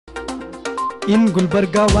इन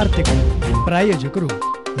गुलबर्गा वार्ತೆಗಳು ಪ್ರಾಯೋಜಕರು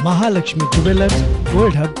Mahalakshmi jewellers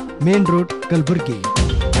gold hub main road Kalaburagi,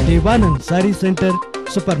 Devanand ಸಾರಿ centre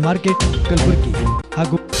super market Kalaburagi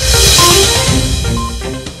ಹಾಗೂ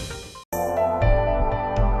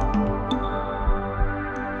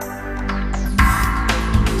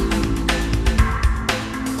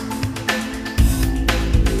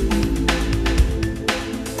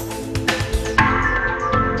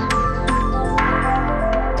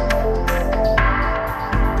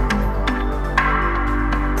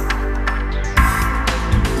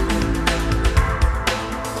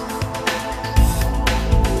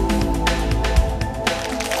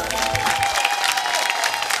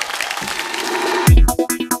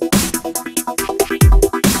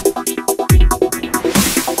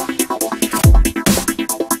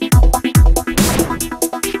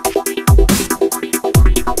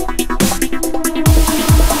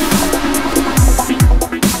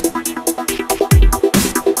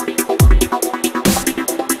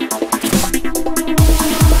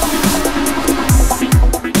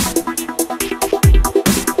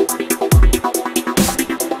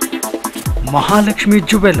Mahalakshmi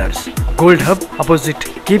jewellers gold hub opposite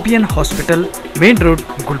KPN hospital main road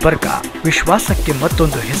Gulbarga. ವಿಶ್ವಾಸಕ್ಕೆ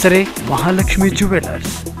ಮತ್ತೊಂದು ಹೆಸರೇ Mahalakshmi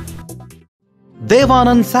jewellers.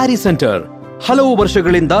 Devanand sari centre ಹಲವು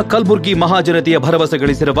ವರ್ಷಗಳಿಂದ ಕಲಬುರಗಿ ಮಹಾಜನತೆಯ ಭರವಸೆ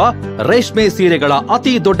ಗಳಿಸಿರುವ ರೇಷ್ಮೆ ಸೀರೆಗಳ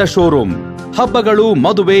ಅತಿ ದೊಡ್ಡ ಶೋರೂಮ್. ಹಬ್ಬಗಳು,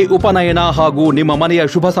 ಮದುವೆ, ಉಪನಯನ ಹಾಗೂ ನಿಮ್ಮ ಮನೆಯ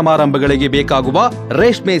ಶುಭ ಸಮಾರಂಭಗಳಿಗೆ ಬೇಕಾಗುವ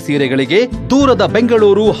ರೇಷ್ಮೆ ಸೀರೆಗಳಿಗೆ ದೂರದ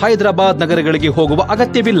ಬೆಂಗಳೂರು, ಹೈದರಾಬಾದ್ ನಗರಗಳಿಗೆ ಹೋಗುವ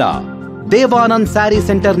ಅಗತ್ಯವಿಲ್ಲ. ದೇವಾನಂದ್ ಸ್ಯಾರಿ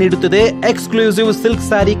ಸೆಂಟರ್ ನೀಡುತ್ತಿದೆ exclusive silk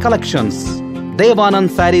sari collections.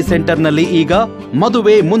 Devanand sari ಸೆಂಟರ್ನಲ್ಲಿ ಈಗ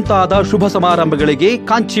ಮದುವೆ ಮುಂತಾದ ಶುಭ ಸಮಾರಂಭಗಳಿಗೆ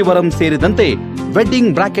ಕಾಂಚೀವರಂ ಸೇರಿದಂತೆ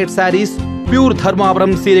wedding brocade saris, pure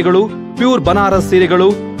Dharmavaram ಸೀರೆಗಳು, ಪ್ಯೂರ್ ಬನಾರಸ್ ಸೀರೆಗಳು,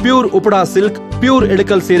 pure Uppada silk, pure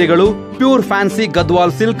Ilkal ಸೀರೆಗಳು, pure fancy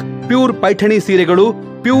Gadwal silk, pure Paithani ಸೀರೆಗಳು,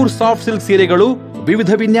 ಪ್ಯೂರ್ ಸಾಫ್ಟ್ ಸಿಲ್ಕ್ ಸೀರೆಗಳು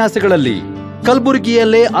ವಿವಿಧ ವಿನ್ಯಾಸಗಳಲ್ಲಿ.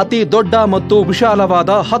 ಕಲಬುರಗಿಯಲ್ಲೇ ಅತಿ ದೊಡ್ಡ ಮತ್ತು ವಿಶಾಲವಾದ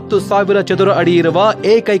 10,000 ಚದುರ ಅಡಿ ಇರುವ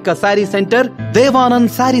ಏಕೈಕ ಸ್ಯಾರಿ ಸೆಂಟರ್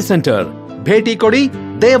ದೇವಾನಂದ್ ಸ್ಯಾರಿ ಸೆಂಟರ್. ಭೇಟಿ ಕೊಡಿ.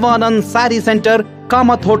 ದೇವಾನಂದ್ ಸ್ಯಾರಿ ಸೆಂಟರ್,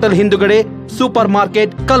 ಕಾಮತ್ ಹೋಟೆಲ್ ಹಿಂದುಗಡೆ, ಸೂಪರ್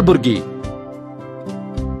ಮಾರ್ಕೆಟ್ ಕಲಬುರಗಿ.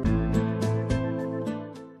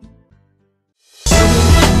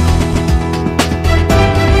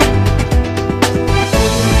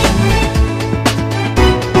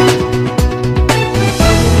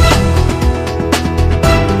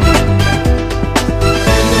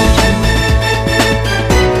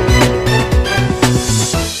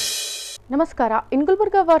 ನಮಸ್ಕಾರ, ಇನ್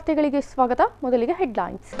ಗುಲ್ಬರ್ಗಾ ವಾರ್ತೆಗಳಿಗೆ ಸ್ವಾಗತ. ಮೊದಲಿಗೆ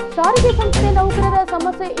ಹೆಡ್ಲೈನ್ಸ್. ಸಾರಿಗೆ ಸಂಸ್ಥೆ ನೌಕರರ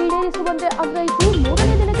ಸಮಸ್ಯೆ ಈಡೇರಿಸುವಂತೆ ಆಗ್ರಹಿಸಿ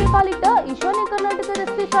 3ನೇ ದಿನಕ್ಕೆ ಕಾಲಿಟ್ಟ ಈಶಾನ್ಯ ಕರ್ನಾಟಕ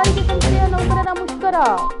ರಸ್ತೆ ಸಾರಿಗೆ ಸಂಸ್ಥೆಯ ನೌಕರರ ಮುಷ್ಕರ.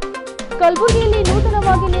 ಕಲಬುರಗಿಯಲ್ಲಿ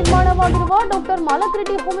ನೂತನವಾಗಿ ನಿರ್ಮಾಣವಾಗಿರುವ ಡಾಕ್ಟರ್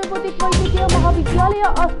ಮಾಲಕರೆಡ್ಡಿ ಹೋಮಿಯೋಪತಿಕ್ ವೈದ್ಯಕೀಯ ಮಹಾವಿದ್ಯಾಲಯ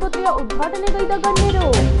ಆಸ್ಪತ್ರೆಯ ಉದ್ಘಾಟನೆಗೈದ ಗಣ್ಯರು.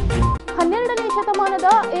 12ನೇ ಶತಮಾನದ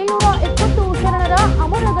 770 ಶರಣರ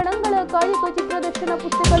ಅಮರ ಗಣಗಳ ಕಾಯಕ ಚಿತ್ರದರ್ಶನ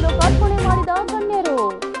ಪುಸ್ತಕ ಲೋಕಾರ್ಪಣೆ ಮಾಡಿದ ಗಣ್ಯರು.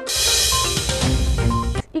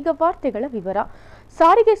 ಈಗ ವಾರ್ತೆಗಳ ವಿವರ.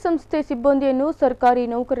 ಸಾರಿಗೆ ಸಂಸ್ಥೆ ಸಿಬ್ಬಂದಿಯನ್ನು ಸರ್ಕಾರಿ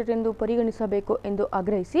ನೌಕರರೆಂದು ಪರಿಗಣಿಸಬೇಕು ಎಂದು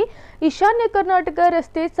ಆಗ್ರಹಿಸಿ ಈಶಾನ್ಯ ಕರ್ನಾಟಕ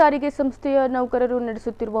ರಸ್ತೆ ಸಾರಿಗೆ ಸಂಸ್ಥೆಯ ನೌಕರರು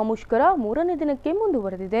ನಡೆಸುತ್ತಿರುವ ಮುಷ್ಕರ 3ನೇ ದಿನಕ್ಕೆ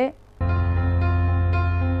ಮುಂದುವರೆದಿದೆ.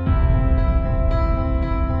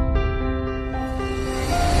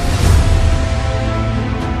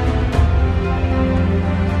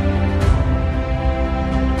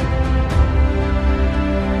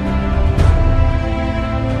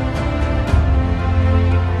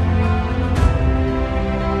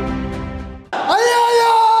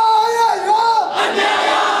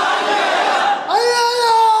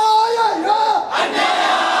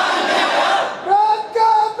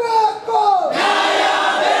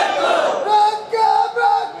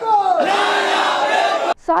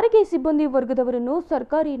 ಸಾರಿಗೆ ಸಿಬ್ಬಂದಿ ವರ್ಗದವರನ್ನು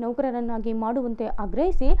ಸರ್ಕಾರಿ ನೌಕರರನ್ನಾಗಿ ಮಾಡುವಂತೆ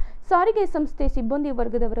ಆಗ್ರಹಿಸಿ ಸಾರಿಗೆ ಸಂಸ್ಥೆ ಸಿಬ್ಬಂದಿ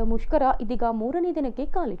ವರ್ಗದವರ ಮುಷ್ಕರ ಇದೀಗ 3ನೇ ದಿನಕ್ಕೆ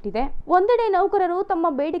ಕಾಲಿಟ್ಟಿದೆ. ಒಂದೆಡೆ ನೌಕರರು ತಮ್ಮ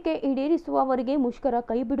ಬೇಡಿಕೆ ಈಡೇರಿಸುವವರೆಗೆ ಮುಷ್ಕರ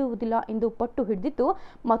ಕೈಬಿಡುವುದಿಲ್ಲ ಎಂದು ಪಟ್ಟು ಹಿಡಿದಿದ್ದು,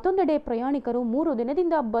 ಮತ್ತೊಂದೆಡೆ ಪ್ರಯಾಣಿಕರು 3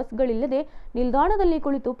 ದಿನದಿಂದ ಬಸ್ಗಳಿಲ್ಲದೆ ನಿಲ್ದಾಣದಲ್ಲಿ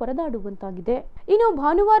ಕುಳಿತು ಪರದಾಡುವಂತಾಗಿದೆ. ಇನ್ನು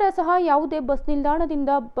ಭಾನುವಾರ ಸಹ ಯಾವುದೇ ಬಸ್ ನಿಲ್ದಾಣದಿಂದ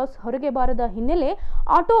ಬಸ್ ಹೊರಗೆ ಬಾರದ ಹಿನ್ನೆಲೆ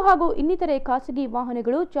ಆಟೋ ಹಾಗೂ ಇನ್ನಿತರೆ ಖಾಸಗಿ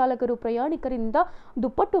ವಾಹನಗಳು ಚಾಲಕರು ಪ್ರಯಾಣಿಕರಿಂದ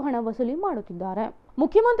ದುಪ್ಪಟ್ಟು ಹಣ ವಸೂಲಿ ಮಾಡುತ್ತಿದ್ದಾರೆ.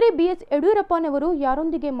 ಮುಖ್ಯಮಂತ್ರಿ BS ಯಡಿಯೂರಪ್ಪನವರು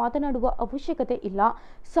ಯಾರೊಂದಿಗೆ ಮಾತನಾಡುವ ಅವಶ್ಯಕತೆ ಇಲ್ಲ.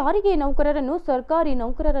 ಸಾರಿಗೆ ನೌಕರರನ್ನು ಸರ್ಕಾರಿ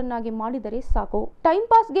ನೌಕರರನ್ನಾಗಿ ಮಾಡಿದರೆ ಸಾಕು. ಟೈಮ್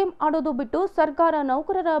ಪಾಸ್ ಗೇಮ್ ಆಡೋದು ಬಿಟ್ಟು ಸರ್ಕಾರ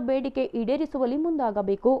ನೌಕರರ ಬೇಡಿಕೆ ಈಡೇರಿಸುವಲ್ಲಿ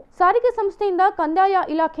ಮುಂದಾಗಬೇಕು. ಸಾರಿಗೆ ಸಂಸ್ಥೆಯಿಂದ ಕಂದಾಯ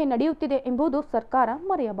ಇಲಾಖೆ ನಡೆಯುತ್ತಿದೆ ಎಂಬುದು ಸರ್ಕಾರ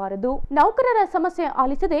ಮರೆಯಬಾರದು. ನೌಕರರ ಸಮಸ್ಯೆ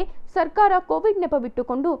ಆಲಿಸದೆ ಸರ್ಕಾರ ಕೋವಿಡ್ ನೆಪ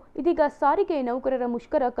ಬಿಟ್ಟುಕೊಂಡು ಇದೀಗ ಸಾರಿಗೆ ನೌಕರರ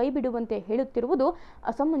ಮುಷ್ಕರ ಕೈಬಿಡುವಂತೆ ಹೇಳುತ್ತಿರುವುದು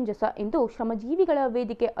ಅಸಮಂಜಸ ಎಂದು ಶ್ರಮಜೀವಿಗಳ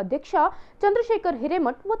ವೇದಿಕೆ ಅಧ್ಯಕ್ಷ ಚಂದ್ರಶೇಖರ್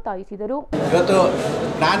ಹಿರೇಮಠ್ ಒತ್ತಾಯಿಸಿದರು. ಇವತ್ತು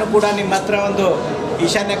ನಾನು ಕೂಡ ನಿಮ್ಮ ಹತ್ರ ಒಂದು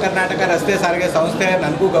ಈಶಾನ್ಯ ಕರ್ನಾಟಕ ರಸ್ತೆ ಸಾರಿಗೆ ಸಂಸ್ಥೆ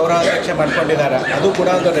ನನಗೂ ಗೌರವಾಧ್ಯಕ್ಷ ಮಾಡ್ಕೊಂಡಿದ್ದಾರೆ, ಅದು ಕೂಡ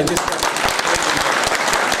ಒಂದು ರಿಜಿಸ್ಟರ್.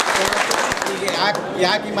 ಈಗ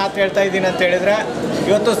ಯಾಕೆ ಈ ಮಾತು ಹೇಳ್ತಾ ಇದ್ದೀನಿ ಅಂತ ಹೇಳಿದ್ರೆ,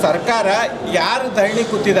 ಇವತ್ತು ಸರ್ಕಾರ ಯಾರು ಧರಣಿ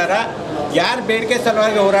ಕೂತಿದಾರ, ಯಾರು ಬೇಡಿಕೆ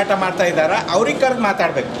ಸಲುವಾಗಿ ಹೋರಾಟ ಮಾಡ್ತಾ ಇದ್ದಾರ, ಅವ್ರಿಗೆ ಕರೆದು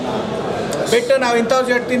ಮಾತಾಡಬೇಕು ಬಿಟ್ಟು ನಾವು ಇಂಥವ್ರ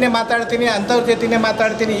ಜೊತೆನೇ ಮಾತಾಡ್ತೀನಿ ಅಂಥವ್ರ ಜೊತೆನೇ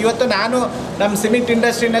ಮಾತಾಡ್ತೀನಿ. ಇವತ್ತು ನಾನು ನಮ್ಮ ಸಿಮೆಂಟ್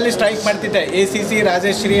ಇಂಡಸ್ಟ್ರಿನಲ್ಲಿ ಸ್ಟ್ರೈಕ್ ಮಾಡ್ತಿದ್ದೆ, ACC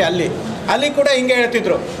ರಾಜೇಶ್ರೀ ಅಲ್ಲಿ ಕೂಡ ಹಿಂಗೆ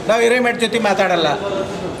ಹೇಳ್ತಿದ್ರು, ನಾವು ಹಿರೇಮಠ್ ಜೊತೆ ಮಾತಾಡಲ್ಲ,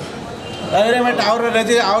 ನಾವು ಹಿರೇಮಠ್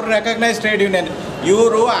ಅವ್ರು ರೆಕಗ್ನೈಸ್ ಟ್ರೇಡ್ ಯೂನಿಯನ್.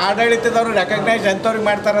 ಇವರು ಆಡಳಿತದವ್ರು ರೆಕಗ್ನೈಸ್ ಎಂಥವ್ರಿಗೆ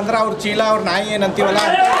ಮಾಡ್ತಾರಂದ್ರೆ ಅವ್ರ ಚೀಲ ಅವ್ರ ನಾಯಿ ಏನಂತೀವಲ್ಲ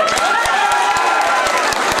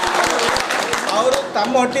ಅವರು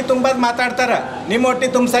ತಮ್ಮ ಹೊಟ್ಟೆ ತುಂಬೋದು ಮಾತಾಡ್ತಾರೆ, ನಿಮ್ಮ ಹೊಟ್ಟೆ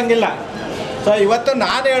ತುಂಬಿಸಂಗಿಲ್ಲ. ಸೊ ಇವತ್ತು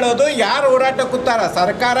ನಾನು ಹೇಳೋದು, ಯಾರು ಹೋರಾಟ ಕೂತಾರ,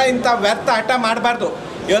 ಸರ್ಕಾರ ಇಂಥ ವ್ಯರ್ಥ ಹಠ ಮಾಡಬಾರ್ದು.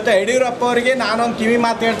 ಇವತ್ತು ಯಡಿಯೂರಪ್ಪ ಅವರಿಗೆ ನಾನೊಂದು ಕಿವಿ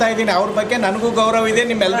ಮಾತು ಹೇಳ್ತಾ ಇದ್ದೀನಿ, ಅವ್ರ ಬಗ್ಗೆ ನನಗೂ ಗೌರವ ಇದೆ,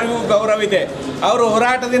 ನಿಮ್ಮೆಲ್ಲರಿಗೂ ಗೌರವ ಇದೆ. ಅವರು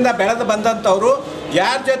ಹೋರಾಟದಿಂದ ಬೆಳೆದು ಬಂದಂಥವ್ರು,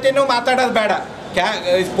 ಯಾರ ಜೊತೆನೂ ಮಾತಾಡೋದು ಬೇಡ.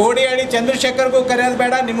 ಕೋಡಿಹಳ್ಳಿ ಚಂದ್ರಶೇಖರ್ಗೂ ಕರೆಯೋದು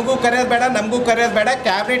ಬೇಡ, ನಿಮಗೂ ಕರೆಯೋದು ಬೇಡ, ನಮಗೂ ಕರೆಯೋದು ಬೇಡ.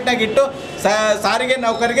 ಕ್ಯಾಬಿನೆಟ್ನಾಗ ಇಟ್ಟು ಸಾರಿಗೆ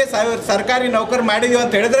ನೌಕರಿಗೆ ಸರ್ಕಾರಿ ನೌಕರು ಮಾಡಿದೀವಿ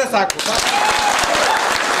ಅಂತ ಹೇಳಿದ್ರೆ ಸಾಕು.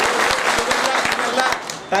 ಇವೆಲ್ಲ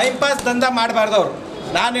ಟೈಮ್ ಪಾಸ್ ದಂಧ ಮಾಡಬಾರ್ದು ಅವರು.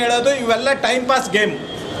 ನಾನು ಹೇಳೋದು ಇವೆಲ್ಲ ಟೈಮ್ ಪಾಸ್ ಗೇಮ್.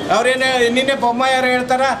 ಅವ್ರೇನು ನಿನ್ನೆ ಬೊಮ್ಮಾಯಾರು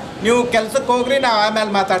ಹೇಳ್ತಾರ, ನೀವು ಕೆಲ್ಸಕ್ಕೆ ಹೋಗ್ರಿ, ನಾವು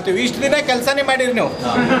ಆಮೇಲೆ ಮಾತಾಡ್ತೀವಿ. ಇಷ್ಟು ದಿನ ಕೆಲಸನೇ ಮಾಡಿರಿ ನೀವು,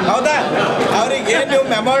 ಹೌದಾ? ಅವರಿಗೆ ನೀವು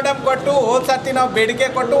ಮೆಮೋರಡಮ್ ಕೊಟ್ಟು ಹೋದ ಸರ್ತಿ ನಾವು ಬೇಡಿಕೆ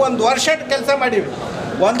ಕೊಟ್ಟು 1 ವರ್ಷ ಕೆಲಸ ಮಾಡೀವಿ,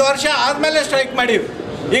 1 ವರ್ಷ ಆದಮೇಲೆ ಸ್ಟ್ರೈಕ್ ಮಾಡೀವಿ.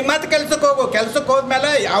 ಈಗ ಮತ್ತೆ ಕೆಲ್ಸಕ್ಕೆ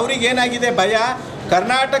ಹೋದ್ಮೇಲೆ ಅವ್ರಿಗೆ ಏನಾಗಿದೆ ಭಯ,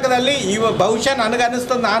 ಕರ್ನಾಟಕದಲ್ಲಿ ಬಹುಶಃ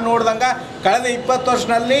ನನಗನ್ನಿಸ್ತದೆ, ನಾನು ನೋಡ್ದಂಗೆ ಕಳೆದ 20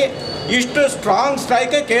 ವರ್ಷದಲ್ಲಿ ಇಷ್ಟು ಸ್ಟ್ರಾಂಗ್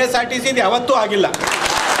ಸ್ಟ್ರೈಕ್ KSRTC ಯಾವತ್ತೂ ಆಗಿಲ್ಲ.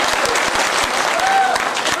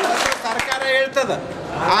 ಸರ್ಕಾರ ಹೇಳ್ತದೆ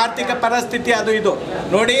ಆರ್ಥಿಕ ಪರಿಸ್ಥಿತಿ ಅದು ಇದು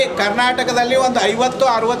ನೋಡಿ. ಕರ್ನಾಟಕದಲ್ಲಿ ಒಂದು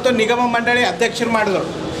 50-60 ನಿಗಮ ಮಂಡಳಿ ಅಧ್ಯಕ್ಷರು ಮಾಡಿದ್ರು,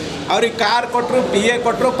 ಅವ್ರಿಗೆ ಕಾರ್ ಕೊಟ್ಟರು, PA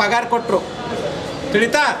ಕೊಟ್ಟರು, ಪಗಾರ ಕೊಟ್ಟರು,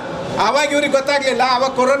 ತಿಳಿತಾ? ಆವಾಗ ಇವ್ರಿಗೆ ಗೊತ್ತಾಗಲಿಲ್ಲ,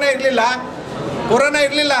 ಆವಾಗ ಕೊರೋನಾ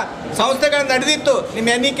ಇರಲಿಲ್ಲ, ಸಂಸ್ಥೆಗಳು ನಡೆದಿತ್ತು.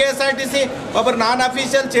 ನಿಮ್ಮ KSRTC ಒಬ್ಬರು ನಾನ್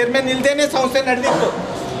ಅಫಿಷಿಯಲ್ ಚೇರ್ಮನ್ ಇಲ್ಲದೇ ಸಂಸ್ಥೆ ನಡೆದಿತ್ತು.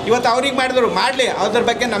 ಇವತ್ತು ಅವ್ರಿಗೆ ಮಾಡಿದ್ರು, ಮಾಡಲಿ, ಅದ್ರ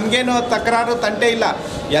ಬಗ್ಗೆ ನಮಗೇನು ತಕರಾರು ತಂಟೆ ಇಲ್ಲ,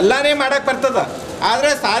 ಎಲ್ಲನೇ ಮಾಡೋಕ್ಕೆ ಬರ್ತದೆ. ಆದರೆ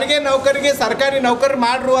ಸಾರಿಗೆ ನೌಕರಿಗೆ ಸರ್ಕಾರಿ ನೌಕರು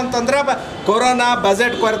ಮಾಡ್ರು ಅಂತಂದ್ರೆ ಕೊರೋನಾ,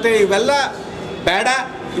 ಬಜೆಟ್ ಕೊರತೆ ಇವೆಲ್ಲ ಬೇಡ.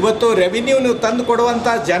 ಇವತ್ತು ರೆವಿನ್ಯೂ ನೀವು ತಂದು ಕೊಡುವಂಥ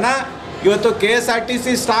ಜನ, ಇವತ್ತು KSRTC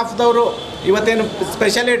ಸ್ಟಾಫ್ದವರು, ಇವತ್ತೇನು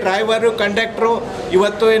ಸ್ಪೆಷಲಿ ಡ್ರೈವರು, ಕಂಡಕ್ಟ್ರು,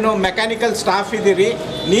 ಇವತ್ತು ಏನು ಮೆಕ್ಯಾನಿಕಲ್ ಸ್ಟಾಫ್ ಇದ್ದೀರಿ,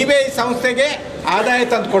 ನೀವೇ ಈ ಸಂಸ್ಥೆಗೆ ಆದಾಯ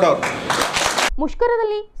ತಂದು ಕೊಡೋರು.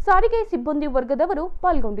 ಮುಷ್ಕರದಲ್ಲಿ ಸಾರಿಗೆ ಸಿಬ್ಬಂದಿ ವರ್ಗದವರು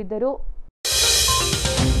ಪಾಲ್ಗೊಂಡಿದ್ದರು.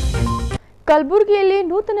 ಕಲಬುರಗಿಯಲ್ಲಿ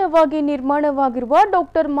ನೂತನವಾಗಿ ನಿರ್ಮಾಣವಾಗಿರುವ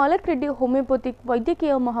ಡಾಕ್ಟರ್ ಮಾಲಕ್ ರೆಡ್ಡಿ ಹೋಮಿಯೋಪತಿಕ್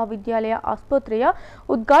ವೈದ್ಯಕೀಯ ಮಹಾವಿದ್ಯಾಲಯ ಆಸ್ಪತ್ರೆಯ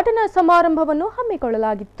ಉದ್ಘಾಟನಾ ಸಮಾರಂಭವನ್ನು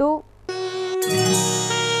ಹಮ್ಮಿಕೊಳ್ಳಲಾಗಿತ್ತು.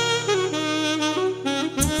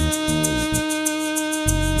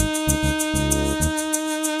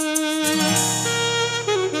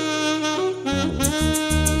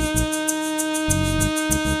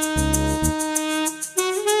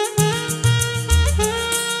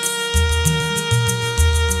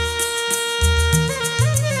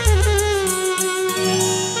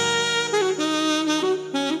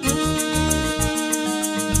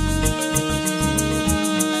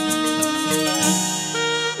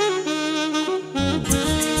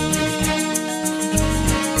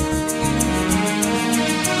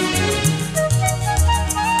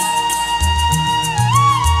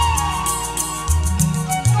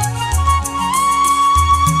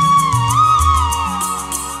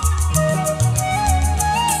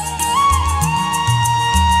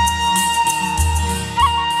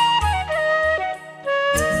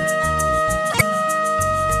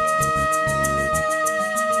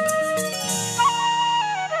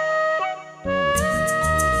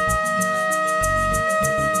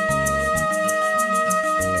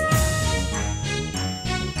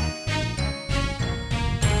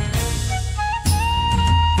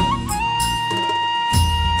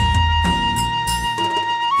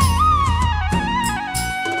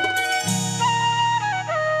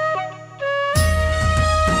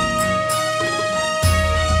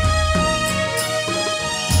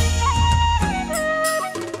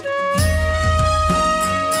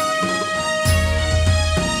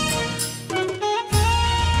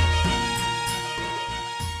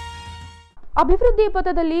 ಅಭಿವೃದ್ಧಿ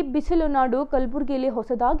ಪಥದಲ್ಲಿ ಬಿಸಿಲು ನಾಡು ಕಲಬುರಗಿಯಲ್ಲಿ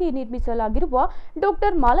ಹೊಸದಾಗಿ ನಿರ್ಮಿಸಲಾಗಿರುವ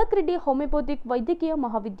ಡಾಕ್ಟರ್ ಮಾಲಕ್ ರೆಡ್ಡಿ ಹೋಮಿಯೋಪತಿಕ್ ವೈದ್ಯಕೀಯ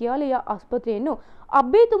ಮಹಾವಿದ್ಯಾಲಯ ಆಸ್ಪತ್ರೆಯನ್ನು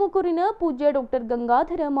ಅಬ್ಬೆ ತುಮಕೂರಿನ ಪೂಜ್ಯ ಡಾಕ್ಟರ್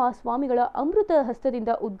ಗಂಗಾಧರ ಮಹಾಸ್ವಾಮಿಗಳ ಅಮೃತ ಹಸ್ತದಿಂದ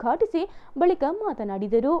ಉದ್ಘಾಟಿಸಿ ಬಳಿಕ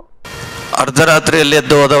ಮಾತನಾಡಿದರು. ಅರ್ಧರಾತ್ರಿಯಲ್ಲಿ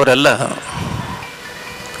ಎದ್ದು ಹೋದವರೆಲ್ಲ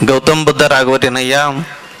ಗೌತಮ ಬುದ್ಧರಾಗುವರೇನಯ್ಯ,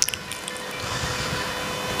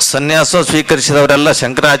 ಸನ್ಯಾಸ ಸ್ವೀಕರಿಸಿದವರೆಲ್ಲ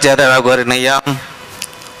ಶಂಕರಾಚಾರ್ಯರಾಗುವರೇನಯ್ಯ,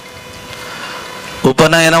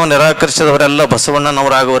 ಉಪನಯನವನ್ನು ನಿರಾಕರಿಸಿದವರೆಲ್ಲ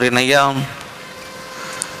ಬಸವಣ್ಣನವರಾಗುವರೇನಯ್ಯ,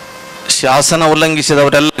 ಶಾಸನ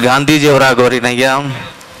ಉಲ್ಲಂಘಿಸಿದವರೆಲ್ಲ ಗಾಂಧೀಜಿಯವರಾಗುವರಿನಯ್ಯ.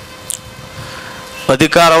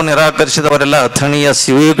 ಅಧಿಕಾರವನ್ನು ನಿರಾಕರಿಸಿದವರೆಲ್ಲ ಅಥಣೀಯ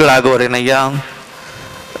ಶಿವಿಗಳಾಗುವರಿನಯ್ಯ.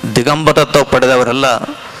 ದಿಗಂಬರ ತತ್ವ ಪಡೆದವರೆಲ್ಲ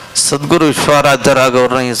ಸದ್ಗುರು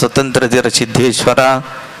ವಿಶ್ವರಾಧ್ಯರಾಗುವರನಯ್ಯ. ಸ್ವತಂತ್ರ ಧೀರ ಸಿದ್ದೇಶ್ವರ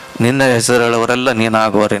ನಿನ್ನ ಹೆಸರುಗಳವರೆಲ್ಲ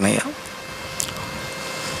ನೀನಾಗುವರಿನಯ್ಯ.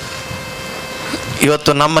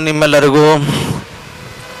 ಇವತ್ತು ನಿಮ್ಮೆಲ್ಲರಿಗೂ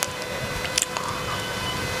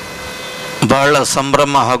ಬಹಳ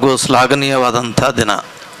ಸಂಭ್ರಮ ಹಾಗೂ ಶ್ಲಾಘನೀಯವಾದಂಥ ದಿನ.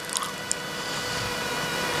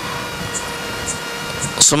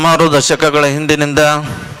 ಸುಮಾರು ದಶಕಗಳ ಹಿಂದಿನಿಂದ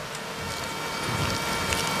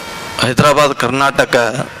ಹೈದರಾಬಾದ್ ಕರ್ನಾಟಕ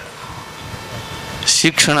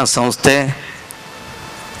ಶಿಕ್ಷಣ ಸಂಸ್ಥೆ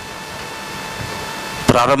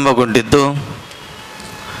ಪ್ರಾರಂಭಗೊಂಡಿದ್ದು,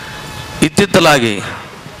 ಇತ್ತಿತ್ತಲಾಗಿ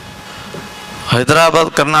ಹೈದರಾಬಾದ್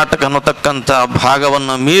ಕರ್ನಾಟಕ ಅನ್ನತಕ್ಕಂಥ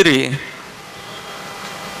ಭಾಗವನ್ನು ಮೀರಿ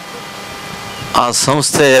ಆ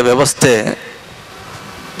ಸಂಸ್ಥೆಯ ವ್ಯವಸ್ಥೆ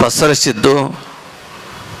ಪಸರಿಸಿದ್ದು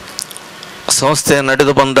ಸಂಸ್ಥೆ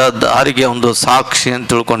ನಡೆದು ಬಂದ ದಾರಿಗೆ ಒಂದು ಸಾಕ್ಷಿ ಅಂತ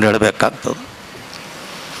ತಿಳ್ಕೊಂಡು ಹೇಳಬೇಕಾಗ್ತದೆ.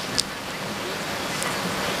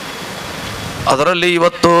 ಅದರಲ್ಲಿ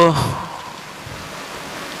ಇವತ್ತು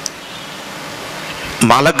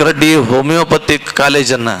ಮಾಲಕರೆಡ್ಡಿ ಹೋಮಿಯೋಪತಿಕ್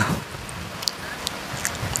ಕಾಲೇಜನ್ನು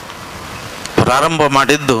ಪ್ರಾರಂಭ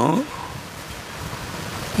ಮಾಡಿದ್ದು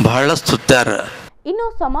ಬಹಳ ಸ್ತುತ್ಯಾರ. ಇನ್ನು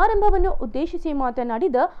ಸಮಾರಂಭವನ್ನು ಉದ್ದೇಶಿಸಿ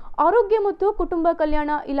ಮಾತನಾಡಿದ ಆರೋಗ್ಯ ಮತ್ತು ಕುಟುಂಬ ಕಲ್ಯಾಣ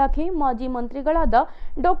ಇಲಾಖೆ ಮಾಜಿ ಮಂತ್ರಿಗಳಾದ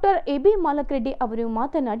ಡಾಕ್ಟರ್ ಎಬಿ ಮಾಲಕರೆಡ್ಡಿ ಅವರು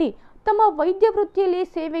ಮಾತನಾಡಿ ತಮ್ಮ ವೈದ್ಯ ವೃತ್ತಿಯಲ್ಲಿ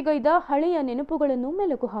ಸೇವೆಗೈದ ಹಳೆಯ ನೆನಪುಗಳನ್ನು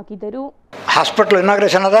ಮೆಲುಕು ಹಾಕಿದರು. ಹಾಸ್ಪಿಟಲ್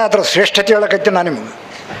ಇನಾಗ್ರೇಷನ್ ಅದ, ಅದರ ಶ್ರೇಷ್ಠತೆ ಹೇಳಕೈತೆ ನಾನು ನಿಮಗೆ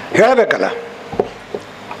ಹೇಳಬೇಕಲ್ಲ.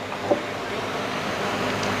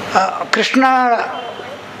 ಕೃಷ್ಣ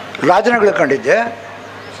ರಾಜನಗಳು ಕಂಡಿದ್ದೆ.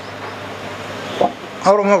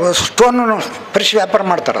 ಅವರು ಸ್ಟೋನ್ ಪರಿಶಿ ವ್ಯಾಪಾರ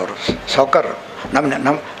ಮಾಡ್ತಾರೆ. ಅವರು ಸಾವುಕಾರರು,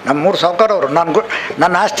 ನಮ್ಮೂರು ಸಾವುಕಾರ ಅವರು.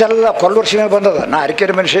 ನನ್ನ ಆಸ್ತಿ ಎಲ್ಲ ಕೊಲ್ಲೂರು ಸೀಮೆ ಬಂದದ. ನಾ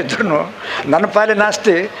ಅರಿಕೆರೆ ಮನುಷ್ಯ ಇದ್ರೂ ನನ್ನ ಪಾಲಿನ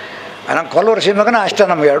ಆಸ್ತಿ ನಾನು ಕೊಲ್ಲೂರು ಸೀಮೆಗನ ಆಸ್ತಿ.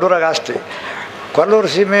 ನಮ್ಗೆ ಎರಡೂರಾಗ ಆಸ್ತಿ ಕೊಲ್ಲೂರು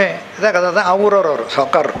ಸೀಮೆ ಇದಾಗ ಅದ. ಆ ಊರವ್ರವರು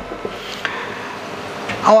ಸಾವುಕಾರರು.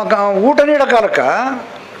 ಅವಾಗ ಊಟ ನೀಡೋ ಕಾಲಕ್ಕೆ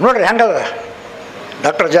ನೋಡ್ರಿ ಹೆಂಗದ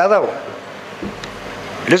ಡಾಕ್ಟರ್ ಜಾಧವ್,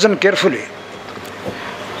 ಲಿಸನ್ ಕೇರ್ಫುಲಿ.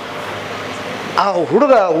 ಆ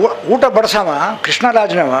ಹುಡುಗ ಊಟ ಬಡಿಸವ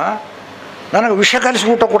ಕೃಷ್ಣರಾಜನವ ನನಗೆ ವಿಷ ಕಲಿಸಿ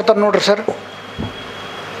ಊಟ ಕೊಡ್ತಾನೆ ನೋಡ್ರಿ ಸರ್.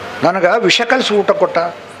 ನನಗೆ ವಿಷ ಕಲಿಸಿ ಊಟ ಕೊಟ್ಟ.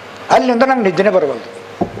 ಅಲ್ಲಿಂದ ನಂಗೆ ನಿದ್ದೆನೇ ಬರಬಲ್ದು.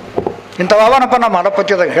 ಇಂಥವನಪ್ಪ ನಮ್ಮ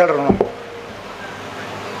ಅಲೋಪತಿದಾಗ ಹೇಳ್ರಿ ನಾವು.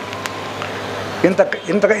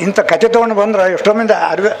 ಇಂಥ ಕತೆ ತೊಗೊಂಡು ಬಂದ್ರೆ ಎಷ್ಟೋ ಮಂದಿ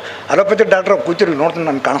ಅಲೋಪತಿ ಡಾಕ್ಟ್ರ್ ಕೂತಿರಿ ನೋಡ್ತೀನಿ,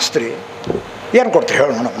 ನಾನು ಕಾಣಿಸ್ತೀರಿ. ಏನು ಕೊಡ್ತೀರಿ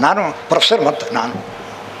ಹೇಳಿ ನೋಡೋಣ. ನಾನು ಪ್ರೊಫೆಸರ್, ಮತ್ತು ನಾನು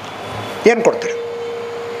ಏನು ಕೊಡ್ತೀರಿ?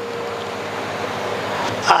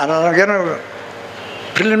 ನನಗೇನು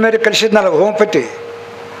ಪ್ರಿಲಿಮಿನರಿ ಕಲಿಸಿದ್ನಲ್ಲ ಹೋಮಿಯೋಪತಿ,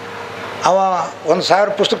 ಅವ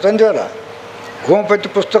 1000 ಪುಸ್ತಕ ತಂದಿವಲ್ಲ. ಹೋಮಿಯೋಪತಿ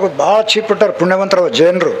ಪುಸ್ತಕ ಭಾಳ ಚೀಪ್ ಇಟ್ಟಾರೆ ಪುಣ್ಯವಂತರವ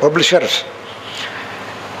ಜೈನರು ಪಬ್ಲಿಷರ್ಸ್.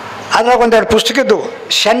 ಅದ್ರಾಗ ಒಂದೆರಡು ಪುಸ್ತಕ ಇದ್ದು,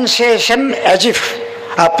 ಸೆನ್ಸೇಷನ್ ಎಜಿಫ್.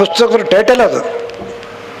 ಆ ಪುಸ್ತಕದ ಟೈಟಲ್ ಅದು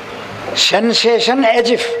ಸೆನ್ಸೇಷನ್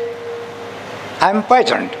ಎಜಿಫ್ ಐ ಆಮ್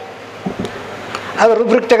ಪಾಯ್ಸನ್ಡ್. ಅದು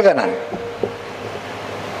ರುಬ್ರಿಕ್ ತೆಗೆದೆ ನಾನು.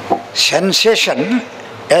 Sensation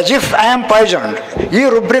ಎಜಿಫ್ I am ಪಾಯ್ಸನ್ಡ್. ಈ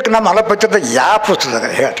ರುಬ್ರಿಕ್ ನಮ್ಮ ಅಲೋಪತಿದ ಯಾವ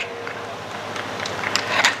ಪುಸ್ತಕದಾಗ ಹೇಳ್ರಿ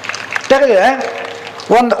ತೆಗೆದೆ.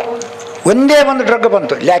 ಒಂದೇ ಒಂದು ಡ್ರಗ್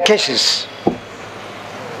ಬಂತು, ಲ್ಯಾಕೇಸಿಸ್.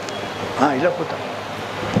 ಇಲ್ಲ ಕೂತ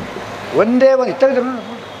ಒಂದೇ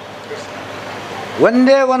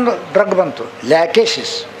ಒಂದು ಡ್ರಗ್ ಬಂತು,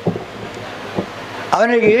 ಲ್ಯಾಕೇಸಿಸ್.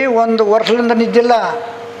 ಅವನಿಗೆ 1 ವರ್ಷದಿಂದ ನಿದ್ದಿಲ್ಲ.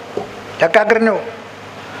 ಲೆಕ್ಕ ಹಾಕ್ರಿ ನೀವು.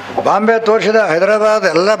 ಬಾಂಬೆ ತೋರಿಸಿದ, ಹೈದರಾಬಾದ್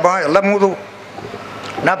ಎಲ್ಲ ಮುಗಿದು.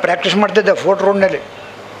 ನಾ ಪ್ರಾಕ್ಟೀಸ್ ಮಾಡ್ತಿದ್ದೆ ಫೋರ್ಟ್ ರೋಡ್ನಲ್ಲಿ.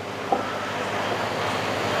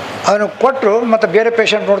 ಅವನಿಗೆ ಕೊಟ್ಟರು, ಮತ್ತು ಬೇರೆ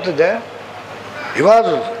ಪೇಷಂಟ್ ನೋಡ್ತಿದ್ದೆ. ಇವಾಗ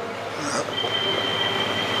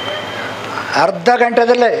ಅರ್ಧ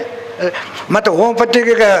ಗಂಟೆದಲ್ಲೇ. ಮತ್ತು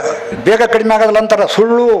ಹೋಮಿಯೋಪತಿಗೆ ಬೇಗ ಕಡಿಮೆ ಆಗೋದಿಲ್ಲ ಅಂತಾರೆ,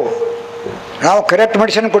 ಸುಳ್ಳು. ನಾವು ಕರೆಕ್ಟ್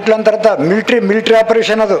ಮೆಡಿಸಿನ್ ಕೊಟ್ಟಿಲ್ಲ ಅಂತಾರತ್ತ. ಮಿಲಿಟ್ರಿ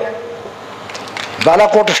ಆಪರೇಷನ್ ಅದು.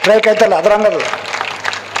 ಬಾಲಾಕೋಟ್ ಸ್ಟ್ರೈಕ್ ಆಯ್ತಲ್ಲ, ಅದ್ರಂಗದು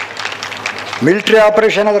ಮಿಲಿಟ್ರಿ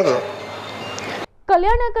ಆಪರೇಷನ್ ಅದರದು.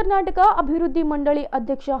 ಕಲ್ಯಾಣ ಕರ್ನಾಟಕ ಅಭಿವೃದ್ಧಿ ಮಂಡಳಿ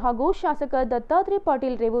ಅಧ್ಯಕ್ಷ ಹಾಗೂ ಶಾಸಕ ದತ್ತಾತ್ರೇಯ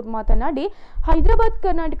ಪಾಟೀಲ್ ರೇವೂರ್ ಮಾತನಾಡಿ ಹೈದರಾಬಾದ್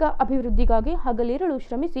ಕರ್ನಾಟಕ ಅಭಿವೃದ್ಧಿಗಾಗಿ ಹಗಲಿರುಳು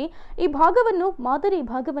ಶ್ರಮಿಸಿ ಈ ಭಾಗವನ್ನು ಮಾದರಿ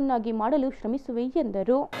ಭಾಗವನ್ನಾಗಿ ಮಾಡಲು ಶ್ರಮಿಸುವೆ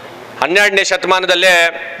ಎಂದರು. 12ನೇ ಶತಮಾನದಲ್ಲೇ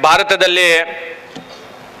ಭಾರತದಲ್ಲಿ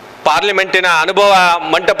ಪಾರ್ಲಿಮೆಂಟಿನ ಅನುಭವ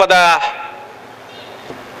ಮಂಟಪದ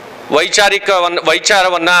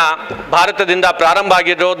ವೈಚಾರವನ್ನು ಭಾರತದಿಂದ ಪ್ರಾರಂಭ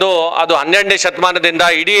ಆಗಿರೋದು. ಅದು 12ನೇ ಶತಮಾನದಿಂದ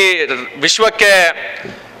ಇಡೀ ವಿಶ್ವಕ್ಕೆ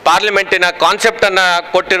ಪಾರ್ಲಿಮೆಂಟಿನ ಕಾನ್ಸೆಪ್ಟನ್ನು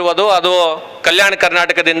ಕೊಟ್ಟಿರುವುದು ಅದು ಕಲ್ಯಾಣ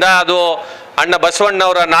ಕರ್ನಾಟಕದಿಂದ. ಅದು ಅಣ್ಣ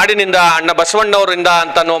ಬಸವಣ್ಣವರ ನಾಡಿನಿಂದ, ಅಣ್ಣ ಬಸವಣ್ಣವರಿಂದ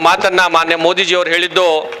ಅಂತ ಮಾತನ್ನು ಮಾನ್ಯ ಮೋದಿಜಿಯವರು ಹೇಳಿದ್ದು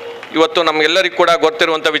ಇವತ್ತು ನಮಗೆಲ್ಲರಿಗೂ ಕೂಡ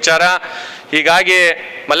ಗೊತ್ತಿರುವಂಥ ವಿಚಾರ. ಹೀಗಾಗಿ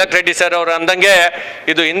ಮಲಕ್ ರೆಡ್ಡಿ ಸರ್ ಅವರು ಅಂದಂಗೆ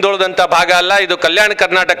ಇದು ಹಿಂದುಳಿದಂಥ ಭಾಗ ಅಲ್ಲ, ಇದು ಕಲ್ಯಾಣ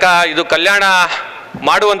ಕರ್ನಾಟಕ, ಇದು ಕಲ್ಯಾಣ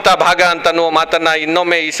ಮಾಡುವಂಥ ಭಾಗ ಅಂತನ್ನುವ ಮಾತನ್ನು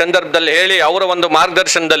ಇನ್ನೊಮ್ಮೆ ಈ ಸಂದರ್ಭದಲ್ಲಿ ಹೇಳಿ, ಅವರ ಒಂದು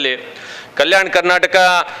ಮಾರ್ಗದರ್ಶನದಲ್ಲಿ ಕಲ್ಯಾಣ ಕರ್ನಾಟಕ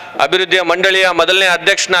ಅಭಿವೃದ್ಧಿಯ ಮಂಡಳಿಯ ಮೊದಲನೇ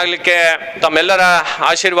ಅಧ್ಯಕ್ಷನಾಗಲಿಕ್ಕೆ ತಮ್ಮೆಲ್ಲರ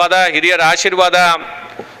ಆಶೀರ್ವಾದ, ಹಿರಿಯರ ಆಶೀರ್ವಾದ,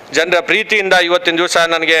 ಜನರ ಪ್ರೀತಿಯಿಂದ ಇವತ್ತಿನ ದಿವಸ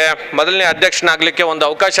ನನಗೆ ಮೊದಲನೇ ಅಧ್ಯಕ್ಷನಾಗಲಿಕ್ಕೆ ಒಂದು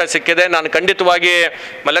ಅವಕಾಶ ಸಿಕ್ಕಿದೆ. ನಾನು ಖಂಡಿತವಾಗಿ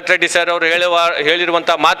ಮಲಕ್ ರೆಡ್ಡಿ ಸರ್ ಅವರು ಹೇಳಿರುವಂಥ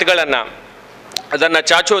ಮಾತುಗಳನ್ನು ಅದನ್ನು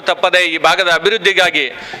ಚಾಚು ತಪ್ಪದೆ ಈ ಭಾಗದ ಅಭಿವೃದ್ಧಿಗಾಗಿ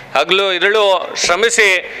ಹಗಲು ಇರುಳು ಶ್ರಮಿಸಿ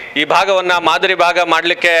ಈ ಭಾಗವನ್ನು ಮಾದರಿ ಭಾಗ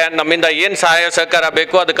ಮಾಡಲಿಕ್ಕೆ ನಮ್ಮಿಂದ ಏನು ಸಹಾಯ ಸಹಕಾರ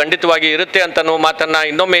ಬೇಕು ಅದು ಖಂಡಿತವಾಗಿ ಇರುತ್ತೆ ಅಂತನೂ ಮಾತನ್ನು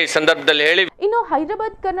ಇನ್ನೊಮ್ಮೆ ಈ ಸಂದರ್ಭದಲ್ಲಿ ಹೇಳಿ. ಇನ್ನು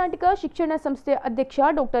ಹೈದರಾಬಾದ್ ಕರ್ನಾಟಕ ಶಿಕ್ಷಣ ಸಂಸ್ಥೆ ಅಧ್ಯಕ್ಷ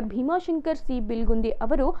ಡಾಕ್ಟರ್ ಭೀಮಾಶಂಕರ್ ಸಿ ಬಿಲ್ಗುಂದಿ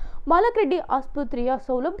ಅವರು ಮಲಕ್ ರೆಡ್ಡಿ ಆಸ್ಪತ್ರೆಯ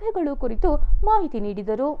ಸೌಲಭ್ಯಗಳು ಕುರಿತು ಮಾಹಿತಿ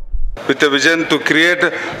ನೀಡಿದರು. With a vision to create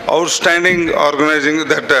outstanding organizing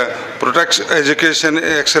that protects education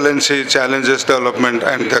excellency, challenges development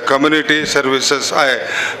and the community services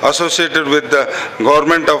associated with the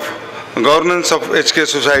governance of HK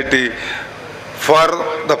society for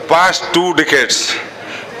the past 2 decades.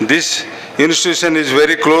 This institution is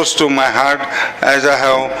very close to my heart as I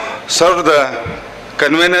have served the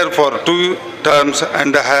convener for 2 terms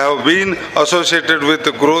and I have been associated with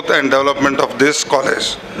the growth and development of this college.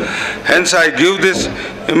 Hence I give this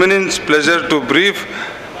immense pleasure to brief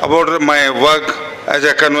about my work as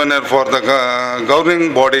a convener for the governing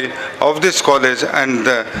body of this college and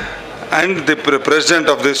the president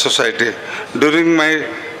of this society. During my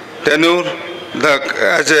tenure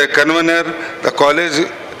as a convener, the college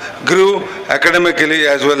grew academically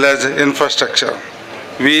as well as infrastructure.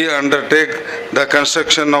 We undertake the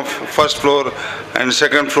construction of first floor and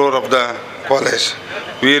second floor of the college.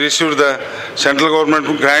 We received the central government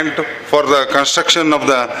grant for the construction of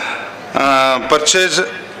the purchase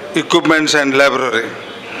equipments and library.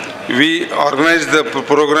 We organized the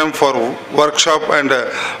program for workshop and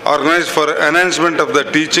organized for enhancement of the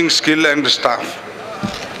teaching skill and staff.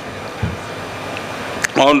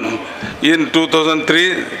 In 2003,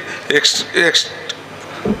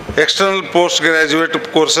 external postgraduate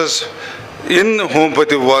courses in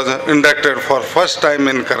homeopathy was inducted for first time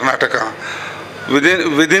in Karnataka,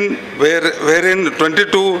 wherein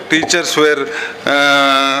 22 teachers were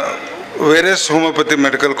various homeopathy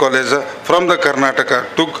medical colleges from the Karnataka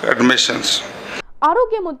took admissions.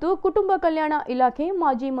 ಆರೋಗ್ಯ ಮತ್ತು ಕುಟುಂಬ ಕಲ್ಯಾಣ ಇಲಾಖೆ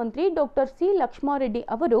ಮಾಜಿ ಮಂತ್ರಿ doctor C ಲಕ್ಷ್ಮಾರೆಡ್ಡಿ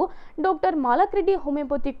ಅವರು doctor ಮಲಕ್ Reddy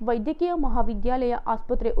homeopathic ವೈದ್ಯಕೀಯ ಮಹಾವಿದ್ಯಾಲಯ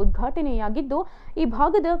ಆಸ್ಪತ್ರೆ ಉದ್ಘಾಟನೆಯಾಗಿದ್ದು ಈ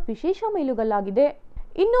ಭಾಗದ ವಿಶೇಷ ಮೈಲುಗಲ್ಲಾಗಿದೆ.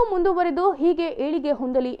 ಇನ್ನೂ ಮುಂದುವರೆದು ಹೀಗೆ ಏಳಿಗೆ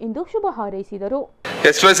ಹೊಂದಲಿ ಎಂದು ಶುಭ ಹಾರೈಸಿದರು.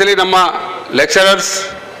 ಎಸ್ಪೆಷಲಿ ನಮ್ಮ ಲೆಕ್ಚರರ್ಸ್,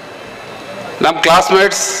 ನಮ್ಮ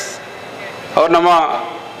ಕ್ಲಾಸ್ಮೇಟ್ಸ್ ಅವ್ರು ನಮ್ಮ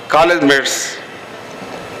ಕಾಲೇಜ್ ಮೇಟ್ಸ್.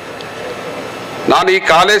 ನಾನು ಈ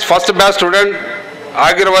ಕಾಲೇಜ್ ಫಸ್ಟ್ ಬ್ಯಾಚ್ ಸ್ಟೂಡೆಂಟ್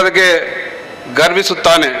ಆಗಿರುವುದಕ್ಕೆ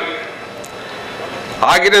ಗರ್ವಿಸುತ್ತಾನೆ.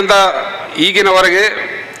 ಆಗಿನಿಂದ ಈಗಿನವರೆಗೆ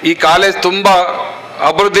ಈ ಕಾಲೇಜ್ ತುಂಬ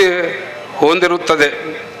ಅಭಿವೃದ್ಧಿ ಹೊಂದಿರುತ್ತದೆ.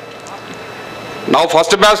 ನಾವು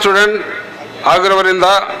ಫಸ್ಟ್ ಬ್ಯಾಚ್ ಸ್ಟೂಡೆಂಟ್ ಆಗಿರುವುದರಿಂದ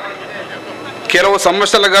ಕೆಲವು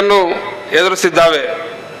ಸಮಸ್ಯೆಗಳನ್ನು ಎದುರಿಸಿದ್ದಾವೆ.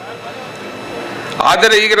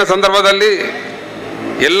 ಆದರೆ ಈಗಿನ ಸಂದರ್ಭದಲ್ಲಿ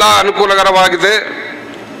ಎಲ್ಲ ಅನುಕೂಲಕರವಾಗಿದೆ.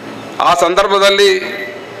 ಆ ಸಂದರ್ಭದಲ್ಲಿ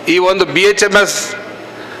ಈ ಒಂದು BHMS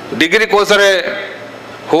ಡಿಗ್ರಿಗೋಸ್ಕರ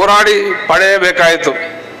ಹೋರಾಡಿ ಪಡೆಯಬೇಕಾಯಿತು.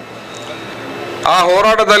 ಆ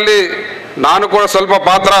ಹೋರಾಟದಲ್ಲಿ ನಾನು ಕೂಡ ಸ್ವಲ್ಪ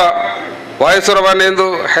ಪಾತ್ರ ವಹಿಸಿರುವನೆಂದು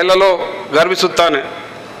ಹೇಳಲು ಗರ್ವಿಸುತ್ತಾನೆ.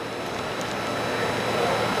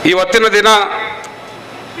 ಇವತ್ತಿನ ದಿನ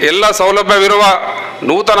ಎಲ್ಲ ಸೌಲಭ್ಯವಿರುವ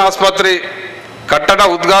ನೂತನ ಆಸ್ಪತ್ರೆ ಕಟ್ಟಡ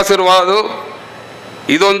ಉದ್ಘಾಟಿಸಿರುವುದು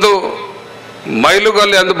ಇದೊಂದು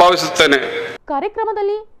ಮೈಲುಗಲ್ಲು ಎಂದು ಭಾವಿಸುತ್ತೇನೆ.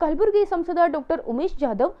 ಕಾರ್ಯಕ್ರಮದಲ್ಲಿ ಕಲಬುರಗಿ ಸಂಸದ ಡಾಕ್ಟರ್ ಉಮೇಶ್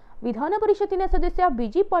ಜಾಧವ್, ವಿಧಾನ ಪರಿಷತ್ತಿನ ಸದಸ್ಯ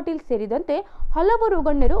ಬಿಜಿ ಪಾಟೀಲ್ ಸೇರಿದಂತೆ ಹಲವರು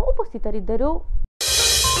ಗಣ್ಯರು ಉಪಸ್ಥಿತರಿದ್ದರು.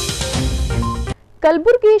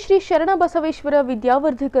 ಕಲಬುರಗಿ ಶ್ರೀ ಶರಣಬಸವೇಶ್ವರ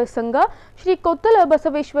ವಿದ್ಯಾವರ್ಧಕ ಸಂಘ, ಶ್ರೀ ಕೊತ್ತಲ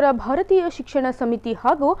ಬಸವೇಶ್ವರ ಭಾರತೀಯ ಶಿಕ್ಷಣ ಸಮಿತಿ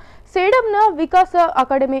ಹಾಗೂ ಸೇಡಂನ ವಿಕಾಸ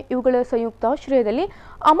ಅಕಾಡೆಮಿ ಇವುಗಳ ಸಂಯುಕ್ತಾಶ್ರಯದಲ್ಲಿ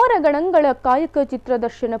ಅಮರ ಗಣಗಳ ಕಾಯಕ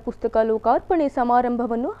ಚಿತ್ರದರ್ಶನ ಪುಸ್ತಕ ಲೋಕಾರ್ಪಣೆ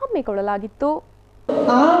ಸಮಾರಂಭವನ್ನು ಹಮ್ಮಿಕೊಳ್ಳಲಾಗಿತ್ತು.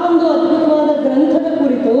 ಆ ಒಂದು ಅದ್ಭುತವಾದ ಗ್ರಂಥದ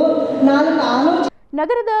ಕುರಿತು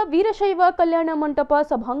ನಗರದ ವೀರಶೈವ ಕಲ್ಯಾಣ ಮಂಟಪ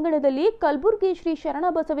ಸಭಾಂಗಣದಲ್ಲಿ ಕಲಬುರಗಿ ಶ್ರೀ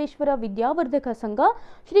ಶರಣಬಸವೇಶ್ವರ ವಿದ್ಯಾವರ್ಧಕ ಸಂಘ,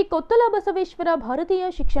 ಶ್ರೀ ಕೊತ್ತಲ ಬಸವೇಶ್ವರ ಭಾರತೀಯ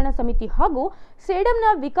ಶಿಕ್ಷಣ ಸಮಿತಿ ಹಾಗೂ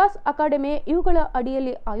ಸೇಡಂನ ವಿಕಾಸ್ ಅಕಾಡೆಮಿ ಇವುಗಳ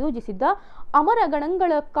ಅಡಿಯಲ್ಲಿ ಆಯೋಜಿಸಿದ್ದ ಅಮರ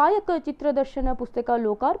ಗಣಗಳ ಕಾಯಕ ಚಿತ್ರದರ್ಶನ ಪುಸ್ತಕ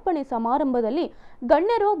ಲೋಕಾರ್ಪಣೆ ಸಮಾರಂಭದಲ್ಲಿ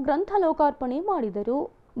ಗಣ್ಯರು ಗ್ರಂಥ ಲೋಕಾರ್ಪಣೆ ಮಾಡಿದರು.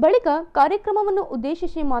 ಬಳಿಕ ಕಾರ್ಯಕ್ರಮವನ್ನು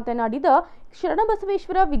ಉದ್ದೇಶಿಸಿ ಮಾತನಾಡಿದ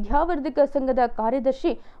ಶರಣಬಸವೇಶ್ವರ ವಿದ್ಯಾವರ್ಧಕ ಸಂಘದ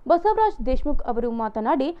ಕಾರ್ಯದರ್ಶಿ ಬಸವರಾಜ್ ದೇಶಮುಖ್ ಅವರು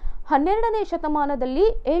ಮಾತನಾಡಿ, 12ನೇ ಶತಮಾನದಲ್ಲಿ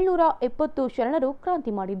 770 ಶರಣರು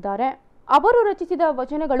ಕ್ರಾಂತಿ ಮಾಡಿದ್ದಾರೆ. ಅವರು ರಚಿಸಿದ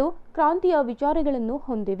ವಚನಗಳು ಕ್ರಾಂತಿಯ ವಿಚಾರಗಳನ್ನು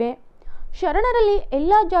ಹೊಂದಿವೆ. ಶರಣರಲ್ಲಿ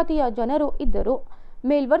ಎಲ್ಲ ಜಾತಿಯ ಜನರು ಇದ್ದರು.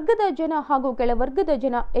 ಮೇಲ್ವರ್ಗದ ಜನ ಹಾಗೂ ಕೆಳವರ್ಗದ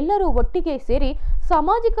ಜನ ಎಲ್ಲರೂ ಒಟ್ಟಿಗೆ ಸೇರಿ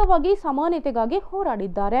ಸಾಮಾಜಿಕವಾಗಿ ಸಮಾನತೆಗಾಗಿ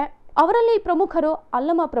ಹೋರಾಡಿದ್ದಾರೆ. ಅವರಲ್ಲಿ ಪ್ರಮುಖರು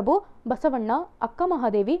ಅಲ್ಲಮಪ್ರಭು, ಬಸವಣ್ಣ,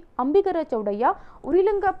 ಅಕ್ಕಮಹಾದೇವಿ, ಅಂಬಿಗರ ಚೌಡಯ್ಯ,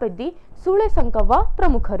 ಉರಿಲಂಗ ಪೆದ್ದಿ, ಸೂಳೆ ಸಂಕವ್ವ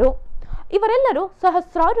ಪ್ರಮುಖರು. ಇವರೆಲ್ಲರೂ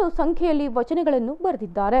ಸಹಸ್ರಾರು ಸಂಖ್ಯೆಯಲ್ಲಿ ವಚನಗಳನ್ನು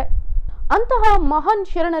ಬರೆದಿದ್ದಾರೆ. ಅಂತಹ ಮಹಾನ್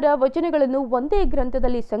ಶರಣರ ವಚನಗಳನ್ನು ಒಂದೇ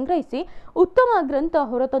ಗ್ರಂಥದಲ್ಲಿ ಸಂಗ್ರಹಿಸಿ ಉತ್ತಮ ಗ್ರಂಥ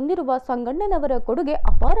ಹೊರತಂದಿರುವ ಸಂಗಣ್ಣನವರ ಕೊಡುಗೆ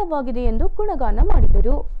ಅಪಾರವಾಗಿದೆ ಎಂದು ಗುಣಗಾನ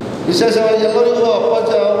ಮಾಡಿದರು. ವಿಶೇಷವಾಗಿ ಎಲ್ಲರಿಗೂ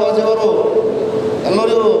ಅಪ್ಪಾಜಿಯವರು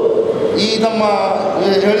ಎಲ್ಲರಿಗೂ ಈ ನಮ್ಮ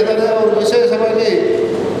ಹೇಳಿದರೆ ಅವರು ವಿಶೇಷವಾಗಿ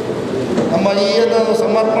ನಮ್ಮ ಈ ಏನು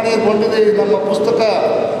ಸಮರ್ಪಣೆಗೊಂಡಿದೆ ನಮ್ಮ ಪುಸ್ತಕ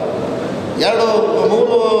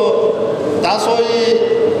 2 ದಾಸೋಹಿ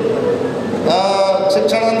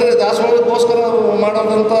ಶಿಕ್ಷಣ ಅಂದರೆ ದಾಸೋಹಗೋಸ್ಕರ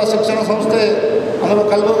ಮಾಡೋದಂಥ ಶಿಕ್ಷಣ ಸಂಸ್ಥೆ ಅಂದರೆ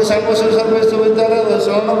ಕಲಬುರಗಿ ಶರಣಬಸವೇಶ್ವರ ವಿಶ್ವವಿದ್ಯಾಲಯ,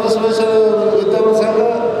 ಶರಣ ಬಸವೇಶ್ವರ ವಿದ್ಯಾಭ್ಯಾಸ ಸಂಘ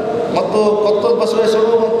ಮತ್ತು ಕೊತ್ತೂರು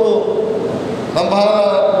ಬಸವೇಶ್ವರರು ಮತ್ತು ನಮ್ಮ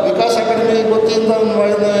ವಿಕಾಸ ಅಕಾಡೆಮಿ ವತಿಯಿಂದ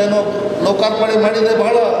ಏನು ಲೋಕಾರ್ಪಣೆ ಮಾಡಿದೆ.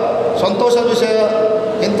 ಬಹಳ ಸಂತೋಷದ ವಿಷಯ.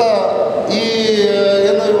 ಇಂಥ ಈ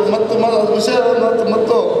ಏನು ಮತ್ತು ವಿಷಯ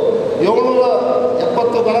ಮತ್ತು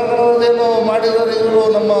 770 ಗಣಗಳೇನು ಮಾಡಿದ್ದಾರೆ ಇವರು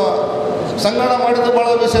ನಮ್ಮ ಸಂಗಣ ಮಾಡಿದ ಭಾಳ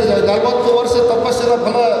ವಿಶೇಷ. 40 ವರ್ಷ ತಪಸ್ಸಿನ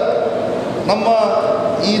ಫಲ ನಮ್ಮ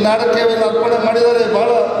ಈ ನಾಡಕ್ಕೆ ಅರ್ಪಣೆ ಮಾಡಿದ್ದಾರೆ. ಭಾಳ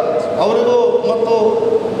ಅವರಿಗೂ ಮತ್ತು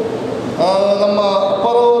ನಮ್ಮ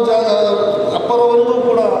ಅಪ್ಪರವರಿಗೂ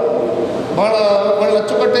ಕೂಡ ಭಾಳ ಒಳ್ಳೆ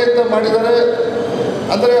ಅಚ್ಚುಕಟ್ಟೆಯಿಂದ ಮಾಡಿದ್ದಾರೆ.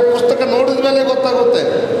 ಅಂದರೆ ಪುಸ್ತಕ ನೋಡಿದ ಮೇಲೆ ಗೊತ್ತಾಗುತ್ತೆ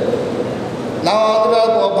ನಾವು ಅದರ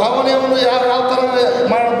ಭಾವನೆಯನ್ನು ಯಾವ ಥರ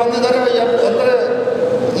ಬಂದಿದ್ದಾರೆ. ಅಂದರೆ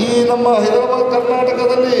ಈ ನಮ್ಮ ಹೈದರಾಬಾದ್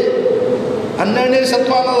ಕರ್ನಾಟಕದಲ್ಲಿ 12ನೇ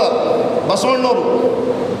ಶತಮಾನದ ಬಸವಣ್ಣವರು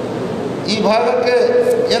ಈ ಭಾಗಕ್ಕೆ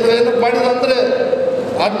ಏನು ಮಾಡಿದಂದರೆ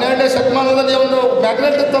 12ನೇ ಶತಮಾನದಲ್ಲಿ ಒಂದು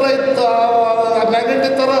ಮ್ಯಾಗ್ನೆಟ್ ಥರ ಇತ್ತು. ಆ ಮ್ಯಾಗ್ನೆಟ್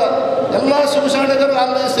ಥರ ಎಲ್ಲ ಶಿವಶರಣೆಗಳು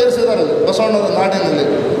ಅಲ್ಲಿ ಸೇರಿಸಿದ್ದಾರೆ ಬಸವಣ್ಣನ ನಾಡಿನಲ್ಲಿ.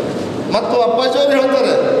 ಮತ್ತು ಅಪ್ಪಾಜಿಯವರು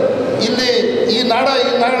ಹೇಳ್ತಾರೆ ಇಲ್ಲಿ ಈ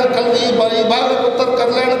ಭಾಗ ಉತ್ತರ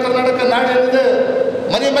ಕರ್ನಾಟಕ ನಾಡೇನಿದೆ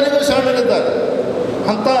ಮನೆಗೂ ಶರಣರಿದ್ದಾರೆ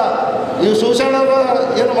ಅಂತ ಈ ಶಿವಶರಣರ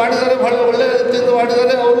ಏನು ಮಾಡಿದ್ದಾರೆ ಬಹಳ ಒಳ್ಳೆಯ ರೀತಿಯಿಂದ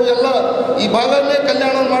ಮಾಡಿದ್ದಾರೆ. ಅವರು ಎಲ್ಲ ಈ ಭಾಗವನ್ನೇ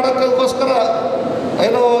ಕಲ್ಯಾಣ ಮಾಡೋಕ್ಕೋಸ್ಕರ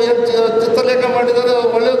ಏನೋ ಚಿತ್ರಲೇಖ ಮಾಡಿದ್ದಾರೆ.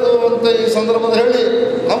 ಒಳ್ಳೆಯದು ಅಂತ ಈ ಸಂದರ್ಭದಲ್ಲಿ ಹೇಳಿ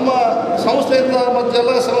ನಮ್ಮ ಸಂಸ್ಥೆಯಿಂದ ಮತ್ತು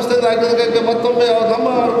ಎಲ್ಲ ಸಂಸ್ಥೆಯಿಂದ ಆಗಿದ್ದಕ್ಕೆ ಮತ್ತೊಮ್ಮೆ ನಮ್ಮ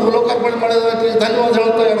ಲೋಕಾರ್ಪಣೆ ಮಾಡಿದ್ದಕ್ಕೆ ಧನ್ಯವಾದ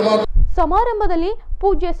ಹೇಳ್ತಾ ಎರಡು ಸಮಾರಂಭದಲ್ಲಿ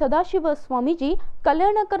ಪೂಜ್ಯ ಸದಾಶಿವ ಸ್ವಾಮೀಜಿ,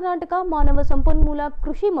 ಕಲ್ಯಾಣ ಕರ್ನಾಟಕ ಮಾನವ ಸಂಪನ್ಮೂಲ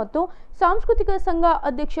ಕೃಷಿ ಮತ್ತು ಸಾಂಸ್ಕೃತಿಕ ಸಂಘ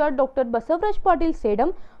ಅಧ್ಯಕ್ಷ doctor Basavaraj Patil Sedam,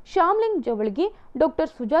 ಶ್ಯಾಮ್ಲಿಂಗ್ ಜವಳಗಿ, doctor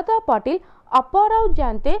Sujata Patil, Appa Rao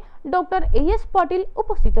ಜಾಂತೆ, doctor S Patil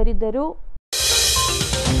ಉಪಸ್ಥಿತರಿದ್ದರು.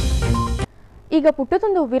 ಈಗ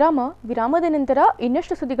ಪುಟ್ಟದೊಂದು ವಿರಾಮದ ನಂತರ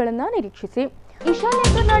ಇನ್ನಷ್ಟು ಸುದ್ದಿಗಳನ್ನು ನಿರೀಕ್ಷಿಸಿ. ಈಶಾನ್ಯ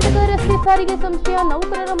ಕರ್ನಾಟಕ ರಸ್ತೆ ಸಾರಿಗೆ ಸಂಸ್ಥೆಯ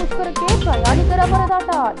ನೌಕರರ ಮುಷ್ಕರಕ್ಕೆ ಪ್ರಯಾಣಿಕರ ಪರದಾಟ.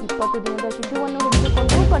 20 ದಿನದ ಶಿಶುವನ್ನು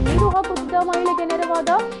ಹಿಡಿದುಕೊಂಡು ಕಣ್ಣೀರು ಹಾಕುತ್ತಿದ್ದ ಮಹಿಳೆಗೆ ನೆರವಾದ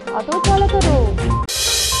ಆಟೋ ಚಾಲಕರು.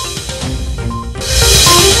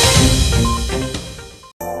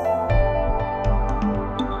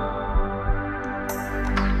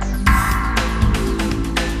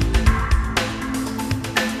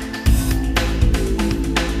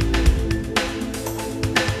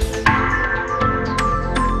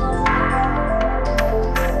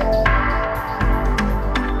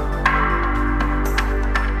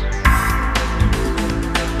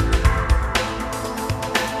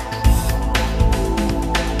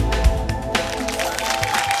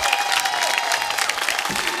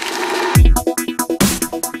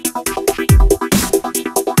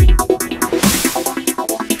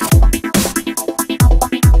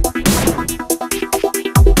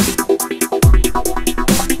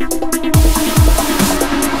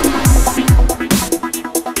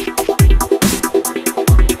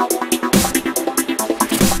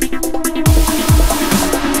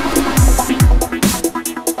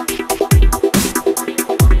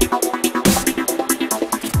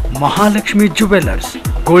 Mahalakshmi jewellers,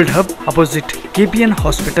 gold hub opposite KPN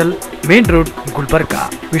hospital, main road, Gulbarga.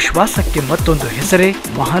 ವಿಶ್ವಾಸಕ್ಕೆ ಮತ್ತೊಂದು ಹೆಸರೇ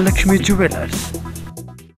ಮಹಾಲಕ್ಷ್ಮಿ ಜುವೆಲ್ಲರ್ಸ್.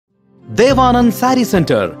 ದೇವಾನಂದ್ ಸ್ಯಾರಿ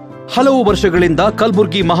ಸೆಂಟರ್ ಹಲವು ವರ್ಷಗಳಿಂದ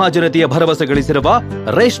ಕಲಬುರ್ಗಿ ಮಹಾಜನತೆಯ ಭರವಸೆ ಗಳಿಸಿರುವ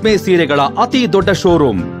ರೇಷ್ಮೆ ಸೀರೆಗಳ ಅತಿ ದೊಡ್ಡ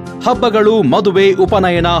ಶೋರೂಮ್. ಹಬ್ಬಗಳು, ಮದುವೆ,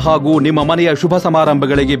 ಉಪನಯನ ಹಾಗೂ ನಿಮ್ಮ ಮನೆಯ ಶುಭ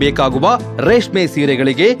ಸಮಾರಂಭಗಳಿಗೆ ಬೇಕಾಗುವ ರೇಷ್ಮೆ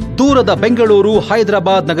ಸೀರೆಗಳಿಗೆ ದೂರದ ಬೆಂಗಳೂರು,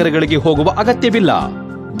 ಹೈದರಾಬಾದ್ ನಗರಗಳಿಗೆ ಹೋಗುವ ಅಗತ್ಯವಿಲ್ಲ.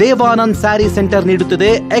 ದೇವಾನಂದ್ ಸ್ಯಾರಿ ಸೆಂಟರ್ ನೀಡುತ್ತಿದೆ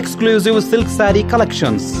exclusive silk sari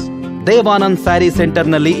collections. Devanand sari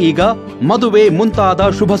ಸೆಂಟರ್ನಲ್ಲಿ ಈಗ ಮದುವೆ ಮುಂತಾದ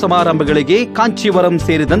ಶುಭ ಸಮಾರಂಭಗಳಿಗೆ ಕಾಂಚೀವರಂ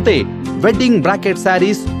ಸೇರಿದಂತೆ wedding brocade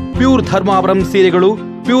saris, pure Dharmavaram ಸೀರೆಗಳು,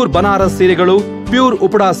 ಪ್ಯೂರ್ ಬನಾರಸ್ ಸೀರೆಗಳು, pure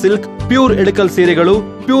Uppada silk, pure Ilkal ಸೀರೆಗಳು,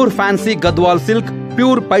 pure fancy Gadwal silk,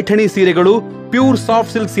 pure Paithani ಸೀರೆಗಳು, ಪ್ಯೂರ್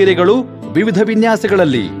ಸಾಫ್ಟ್ ಸಿಲ್ಕ್ ಸೀರೆಗಳು ವಿವಿಧ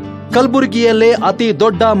ವಿನ್ಯಾಸಗಳಲ್ಲಿ. ಕಲಬುರಗಿಯಲ್ಲೇ ಅತಿ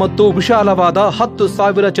ದೊಡ್ಡ ಮತ್ತು ವಿಶಾಲವಾದ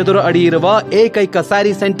 10,000 ಚದುರ ಅಡಿ ಇರುವ ಏಕೈಕ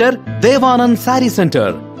ಸ್ಯಾರಿ ಸೆಂಟರ್ ದೇವಾನಂದ್ ಸ್ಯಾರಿ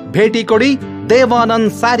ಸೆಂಟರ್. ಭೇಟಿ ಕೊಡಿ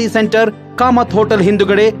ದೇವಾನಂದ್ ಸ್ಯಾರಿ ಸೆಂಟರ್, ಕಾಮತ್ ಹೋಟೆಲ್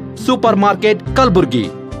ಹಿಂದುಗಡೆ, ಸೂಪರ್ ಮಾರ್ಕೆಟ್, ಕಲಬುರಗಿ.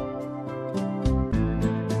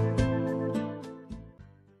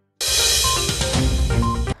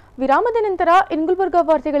 ವಿರಾಮದ ನಂತರ ಗುಲ್ಬರ್ಗ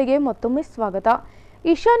ವಾರ್ತೆಗಳಿಗೆ ಮತ್ತೊಮ್ಮೆ ಸ್ವಾಗತ.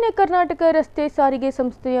 ಈಶಾನ್ಯ ಕರ್ನಾಟಕ ರಸ್ತೆ ಸಾರಿಗೆ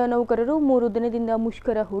ಸಂಸ್ಥೆಯ ನೌಕರರು 3 ದಿನದಿಂದ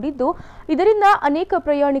ಮುಷ್ಕರ ಹೂಡಿದ್ದು, ಇದರಿಂದ ಅನೇಕ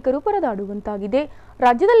ಪ್ರಯಾಣಿಕರು ಪರದಾಡುವಂತಾಗಿದೆ.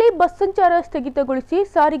 ರಾಜ್ಯದಲ್ಲಿ ಬಸ್ ಸಂಚಾರ ಸ್ಥಗಿತಗೊಳಿಸಿ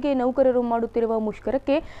ಸಾರಿಗೆ ನೌಕರರು ಮಾಡುತ್ತಿರುವ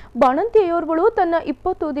ಮುಷ್ಕರಕ್ಕೆ ಬಾಣಂತಿಯೋರ್ವಳು ತನ್ನ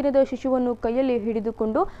 20 ದಿನದ ಶಿಶುವನ್ನು ಕೈಯಲ್ಲಿ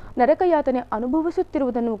ಹಿಡಿದುಕೊಂಡು ನರಕಯಾತನೆ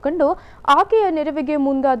ಅನುಭವಿಸುತ್ತಿರುವುದನ್ನು ಕಂಡು ಆಕೆಯ ನೆರವಿಗೆ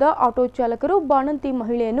ಮುಂದಾದ ಆಟೋ ಚಾಲಕರು ಬಾಣಂತಿ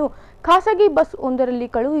ಮಹಿಳೆಯನ್ನು ಖಾಸಗಿ ಬಸ್ ಒಂದರಲ್ಲಿ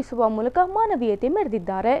ಕಳುಹಿಸುವ ಮೂಲಕ ಮಾನವೀಯತೆ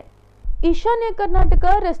ಮೆರೆದಿದ್ದಾರೆ. ಈಶಾನ್ಯ ಕರ್ನಾಟಕ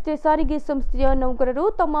ರಸ್ತೆ ಸಾರಿಗೆ ಸಂಸ್ಥೆಯ ನೌಕರರು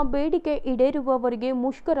ತಮ್ಮ ಬೇಡಿಕೆ ಈಡೇರುವವರೆಗೆ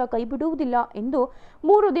ಮುಷ್ಕರ ಕೈಬಿಡುವುದಿಲ್ಲ ಎಂದು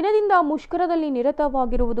 3 ದಿನದಿಂದ ಮುಷ್ಕರದಲ್ಲಿ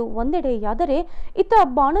ನಿರತವಾಗಿರುವುದು ಒಂದೆಡೆಯಾದರೆ, ಇತ್ತ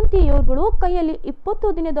ಬಾಣಂತಿಯೋರ್ವಳು ಕೈಯಲ್ಲಿ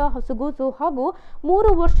 20 ದಿನದ ಹಸುಗೂಸು ಹಾಗೂ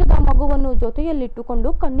 3 ವರ್ಷದ ಮಗುವನ್ನು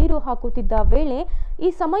ಜೊತೆಯಲ್ಲಿಟ್ಟುಕೊಂಡು ಕಣ್ಣೀರು ಹಾಕುತ್ತಿದ್ದ ವೇಳೆ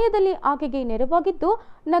ಈ ಸಮಯದಲ್ಲಿ ಆಕೆಗೆ ನೆರವಾಗಿದ್ದು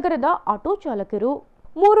ನಗರದ ಆಟೋ ಚಾಲಕರು.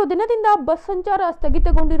 3 ದಿನದಿಂದ ಬಸ್ ಸಂಚಾರ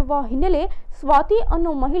ಸ್ಥಗಿತಗೊಂಡಿರುವ ಹಿನ್ನೆಲೆ ಸ್ವಾತಿ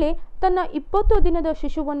ಅನ್ನೋ ಮಹಿಳೆ ತನ್ನ 20 ದಿನದ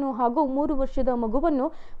ಶಿಶುವನ್ನು ಹಾಗೂ 3 ವರ್ಷದ ಮಗುವನ್ನು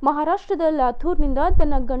ಮಹಾರಾಷ್ಟ್ರದ ಲಾಥೂರ್ನಿಂದ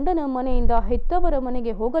ತನ್ನ ಗಂಡನ ಮನೆಯಿಂದ ಹೆತ್ತವರ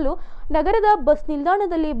ಮನೆಗೆ ಹೋಗಲು ನಗರದ ಬಸ್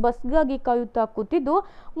ನಿಲ್ದಾಣದಲ್ಲಿ ಬಸ್ಗಾಗಿ ಕಾಯುತ್ತಾ ಕೂತಿದ್ದು,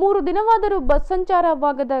 3 ದಿನವಾದರೂ ಬಸ್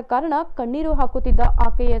ಸಂಚಾರವಾಗದ ಕಾರಣ ಕಣ್ಣೀರು ಹಾಕುತ್ತಿದ್ದ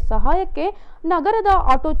ಆಕೆಯ ಸಹಾಯಕ್ಕೆ ನಗರದ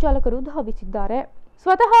ಆಟೋ ಚಾಲಕರು ಧಾವಿಸಿದ್ದಾರೆ.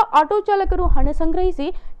 ಸ್ವತಃ ಆಟೋ ಚಾಲಕರು ಹಣ ಸಂಗ್ರಹಿಸಿ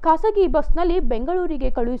ಖಾಸಗಿ ಬಸ್ನಲ್ಲಿ ಬೆಂಗಳೂರಿಗೆ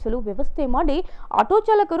ಕಳುಹಿಸಲು ವ್ಯವಸ್ಥೆ ಮಾಡಿ ಆಟೋ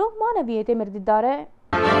ಚಾಲಕರು ಮಾನವೀಯತೆ ಮೆರೆದಿದ್ದಾರೆ.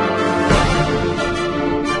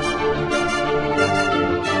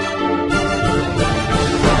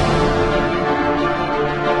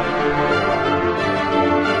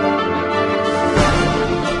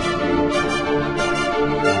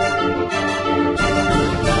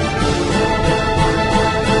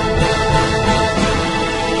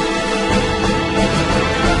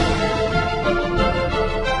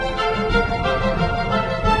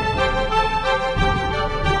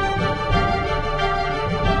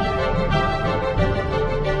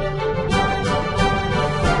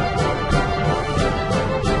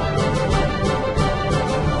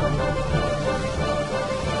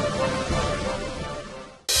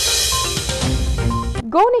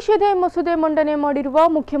 ಗೋ ನಿಷೇಧ ಮಸೂದೆ ಮಂಡನೆ ಮಾಡಿರುವ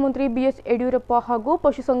ಮುಖ್ಯಮಂತ್ರಿ ಬಿಎಸ್ ಯಡಿಯೂರಪ್ಪ ಹಾಗೂ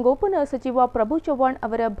ಪಶುಸಂಗೋಪನಾ ಸಚಿವ ಪ್ರಭು ಚವ್ಹಾಣ್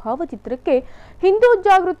ಅವರ ಭಾವಚಿತ್ರಕ್ಕೆ ಹಿಂದೂ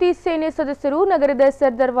ಜಾಗೃತಿ ಸೇನೆ ಸದಸ್ಯರು ನಗರದ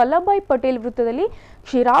ಸರ್ದಾರ್ ವಲ್ಲಭಭಾಯ್ ಪಟೇಲ್ ವೃತ್ತದಲ್ಲಿ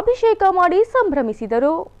ಕ್ಷೀರಾಭಿಷೇಕ ಮಾಡಿ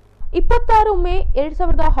ಸಂಭ್ರಮಿಸಿದರು. 26 ಮೇ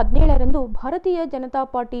 2017ರಂದು ಭಾರತೀಯ ಜನತಾ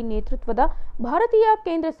ಪಾರ್ಟಿ ನೇತೃತ್ವದ ಭಾರತೀಯ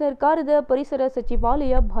ಕೇಂದ್ರ ಸರ್ಕಾರದ ಪರಿಸರ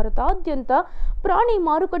ಸಚಿವಾಲಯ ಭಾರತಾದ್ಯಂತ ಪ್ರಾಣಿ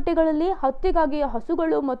ಮಾರುಕಟ್ಟೆಗಳಲ್ಲಿ ಹತ್ಯೆಗಾಗಿ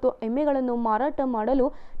ಹಸುಗಳು ಮತ್ತು ಎಮ್ಮೆಗಳನ್ನು ಮಾರಾಟ ಮಾಡಲು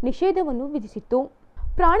ನಿಷೇಧವನ್ನು ವಿಧಿಸಿತ್ತು.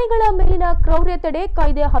 ಪ್ರಾಣಿಗಳ ಮೇಲಿನ ಕ್ರೌರ್ಯ ತಡೆ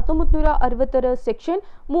ಕಾಯ್ದೆ 1960ರ ಸೆಕ್ಷನ್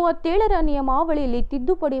 37ರ ನಿಯಮಾವಳಿಯಲ್ಲಿ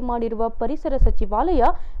ತಿದ್ದುಪಡಿ ಮಾಡಿರುವ ಪರಿಸರ ಸಚಿವಾಲಯ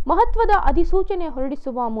ಮಹತ್ವದ ಅಧಿಸೂಚನೆ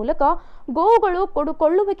ಹೊರಡಿಸುವ ಮೂಲಕ ಗೋವುಗಳು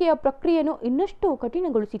ಕೊಡುಕೊಳ್ಳುವಿಕೆಯ ಪ್ರಕ್ರಿಯೆಯನ್ನು ಇನ್ನಷ್ಟು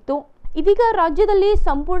ಕಠಿಣಗೊಳಿಸಿತ್ತು. ಇದೀಗ ರಾಜ್ಯದಲ್ಲಿ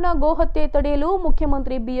ಸಂಪೂರ್ಣ ಗೋಹತ್ಯೆ ತಡೆಯಲು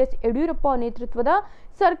ಮುಖ್ಯಮಂತ್ರಿ ಬಿಎಸ್ ಯಡಿಯೂರಪ್ಪ ನೇತೃತ್ವದ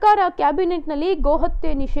ಸರ್ಕಾರ ಕ್ಯಾಬಿನೆಟ್ನಲ್ಲಿ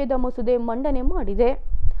ಗೋಹತ್ಯೆ ನಿಷೇಧ ಮಸೂದೆ ಮಂಡನೆ ಮಾಡಿದೆ.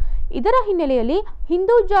 ಇದರ ಹಿನ್ನೆಲೆಯಲ್ಲಿ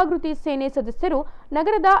ಹಿಂದೂ ಜಾಗೃತಿ ಸೇನೆ ಸದಸ್ಯರು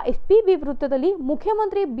ನಗರದ ಎಸ್ಪಿಬಿ ವೃತ್ತದಲ್ಲಿ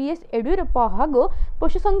ಮುಖ್ಯಮಂತ್ರಿ ಬಿಎಸ್ ಯಡಿಯೂರಪ್ಪ ಹಾಗೂ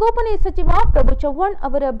ಪಶುಸಂಗೋಪನೆ ಸಚಿವ ಪ್ರಭು ಚವ್ಹಾಣ್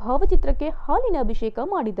ಅವರ ಭಾವಚಿತ್ರಕ್ಕೆ ಹಾಲಿನ ಅಭಿಷೇಕ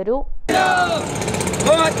ಮಾಡಿದರು.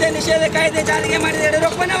 ಗೋಹತ್ಯೆ ನಿಷೇಧ ಕಾಯ್ದೆ ಜಾರಿಗೆ ಮಾಡಿದ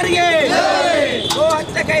ಯಡಿಯೂರಪ್ಪನವರಿಗೆ,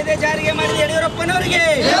 ಗೋಹತ್ಯೆ ಕಾಯ್ದೆ ಜಾರಿಗೆ ಮಾಡಿದ ಯಡಿಯೂರಪ್ಪನವರಿಗೆ.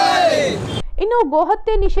 ಇನ್ನು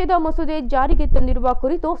ಗೋಹತ್ಯೆ ನಿಷೇಧ ಮಸೂದೆ ಜಾರಿಗೆ ತಂದಿರುವ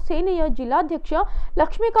ಕುರಿತು ಸೇನೆಯ ಜಿಲ್ಲಾಧ್ಯಕ್ಷ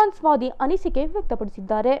ಲಕ್ಷ್ಮೀಕಾಂತ್ ಸ್ವಾದಿ ಅನಿಸಿಕೆ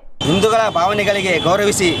ವ್ಯಕ್ತಪಡಿಸಿದ್ದಾರೆ. ಹಿಂದೂಗಳ ಭಾವನೆಗಳಿಗೆ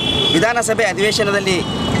ಗೌರವಿಸಿ ವಿಧಾನಸಭೆ ಅಧಿವೇಶನದಲ್ಲಿ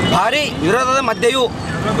ಭಾರೀ ವಿರೋಧದ ಮಧ್ಯೆಯೂ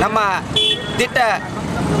ನಮ್ಮ ದಿಟ್ಟ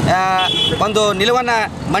ಒಂದು ನಿಲುವನ್ನು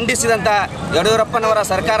ಮಂಡಿಸಿದಂಥ ಯಡಿಯೂರಪ್ಪನವರ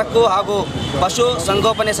ಸರ್ಕಾರಕ್ಕೂ ಹಾಗೂ ಪಶು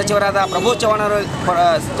ಸಂಗೋಪನೆ ಸಚಿವರಾದ ಪ್ರಭು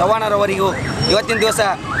ಚವ್ಹಾಣರವರಿಗೂ ಇವತ್ತಿನ ದಿವಸ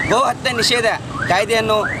ಗೋಹತ್ಯೆ ನಿಷೇಧ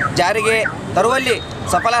ಕಾಯ್ದೆಯನ್ನು ಜಾರಿಗೆ ತರುವಲ್ಲಿ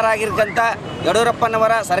ಸಫಲರಾಗಿರ್ತಕ್ಕಂಥ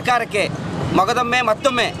ಯಡಿಯೂರಪ್ಪನವರ ಸರ್ಕಾರಕ್ಕೆ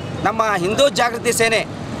ಮತ್ತೊಮ್ಮೆ ನಮ್ಮ ಹಿಂದೂ ಜಾಗೃತಿ ಸೇನೆ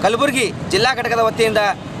ಕಲಬುರಗಿ ಜಿಲ್ಲಾ ಘಟಕದ ವತಿಯಿಂದ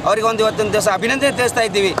ಅವರಿಗೆ ಇವತ್ತಿನ ದಿವಸ ಅಭಿನಂದನೆ ತಿಳಿಸ್ತಾ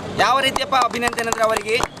ಇದ್ದೀವಿ. ಯಾವ ರೀತಿಯಪ್ಪ ಅಭಿನಂದನೆ ಅಂದರೆ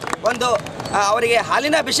ಅವರಿಗೆ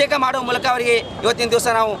ಹಾಲಿನ ಅಭಿಷೇಕ ಮಾಡುವ ಮೂಲಕ ಅವರಿಗೆ ಇವತ್ತಿನ ದಿವಸ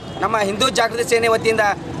ನಾವು ನಮ್ಮ ಹಿಂದೂ ಜಾಗೃತಿ ಸೇನೆ ವತಿಯಿಂದ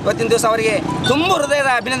ಇವತ್ತಿನ ದಿವಸ ಅವರಿಗೆ ತುಂಬ ಹೃದಯದ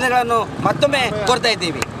ಅಭಿನಂದನೆಗಳನ್ನು ಮತ್ತೊಮ್ಮೆ ಕೋರ್ತಾ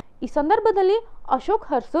ಇದ್ದೀವಿ. ಈ ಸಂದರ್ಭದಲ್ಲಿ ಅಶೋಕ್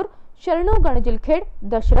ಹರ್ಸೂರ್, ಶರಣು ಗಣಜಿಲ್ಖೇಡ್,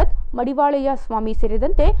 ದಶರಥ್ ಮಡಿವಾಳೆಯ ಸ್ವಾಮಿ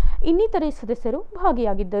ಸೇರಿದಂತೆ ಇನ್ನಿತರೆ ಸದಸ್ಯರು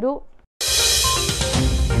ಭಾಗಿಯಾಗಿದ್ದರು.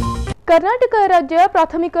 ಕರ್ನಾಟಕ ರಾಜ್ಯ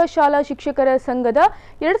ಪ್ರಾಥಮಿಕ ಶಾಲಾ ಶಿಕ್ಷಕರ ಸಂಘದ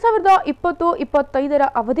 2020-25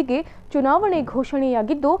 ಅವಧಿಗೆ ಚುನಾವಣೆ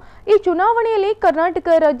ಘೋಷಣೆಯಾಗಿದ್ದು, ಈ ಚುನಾವಣೆಯಲ್ಲಿ ಕರ್ನಾಟಕ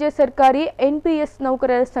ರಾಜ್ಯ ಸರ್ಕಾರಿ NPS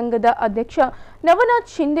ನೌಕರರ ಸಂಘದ ಅಧ್ಯಕ್ಷ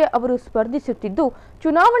ನವನಾಥ್ ಶಿಂದೆ ಅವರು ಸ್ಪರ್ಧಿಸುತ್ತಿದ್ದು,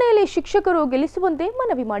 ಚುನಾವಣೆಯಲ್ಲಿ ಶಿಕ್ಷಕರು ಗೆಲ್ಲಿಸುವಂತೆ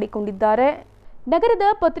ಮನವಿ ಮಾಡಿಕೊಂಡಿದ್ದಾರೆ. ನಗರದ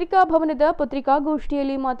ಪತ್ರಿಕಾ ಭವನದ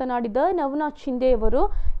ಪತ್ರಿಕಾಗೋಷ್ಠಿಯಲ್ಲಿ ಮಾತನಾಡಿದ ನವನಾಥ್ ಶಿಂದೆ ಅವರು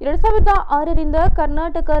 2006ರಿಂದ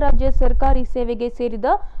ಕರ್ನಾಟಕ ರಾಜ್ಯ ಸರ್ಕಾರಿ ಸೇವೆಗೆ ಸೇರಿದ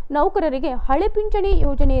ನೌಕರರಿಗೆ ಹಳೆ ಪಿಂಚಣಿ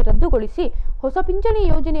ಯೋಜನೆ ರದ್ದುಗೊಳಿಸಿ ಹೊಸ ಪಿಂಚಣಿ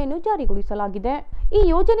ಯೋಜನೆಯನ್ನು ಜಾರಿಗೊಳಿಸಲಾಗಿದೆ. ಈ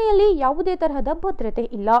ಯೋಜನೆಯಲ್ಲಿ ಯಾವುದೇ ತರಹದ ಭದ್ರತೆ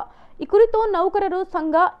ಇಲ್ಲ. ಈ ಕುರಿತು ನೌಕರರು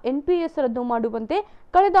ಸಂಘ NPS ರದ್ದು ಮಾಡುವಂತೆ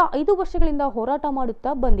ಕಳೆದ 5 ವರ್ಷಗಳಿಂದ ಹೋರಾಟ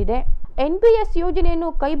ಮಾಡುತ್ತಾ ಬಂದಿದೆ. NPS ಯೋಜನೆಯನ್ನು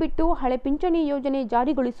ಕೈಬಿಟ್ಟು ಹಳೆ ಪಿಂಚಣಿ ಯೋಜನೆ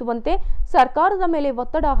ಜಾರಿಗೊಳಿಸುವಂತೆ ಸರ್ಕಾರದ ಮೇಲೆ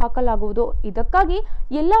ಒತ್ತಡ ಹಾಕಲಾಗುವುದು. ಇದಕ್ಕಾಗಿ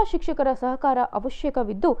ಎಲ್ಲಾ ಶಿಕ್ಷಕರ ಸಹಕಾರ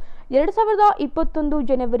ಅವಶ್ಯಕವಿದ್ದು, 2021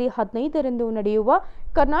 ಜನವರಿ 15ರಂದು ನಡೆಯುವ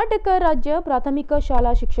ಕರ್ನಾಟಕ ರಾಜ್ಯ ಪ್ರಾಥಮಿಕ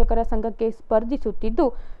ಶಾಲಾ ಶಿಕ್ಷಕರ ಸಂಘಕ್ಕೆ ಸ್ಪರ್ಧಿಸುತ್ತಿದ್ದು,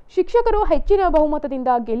 ಶಿಕ್ಷಕರು ಹೆಚ್ಚಿನ ಬಹುಮತದಿಂದ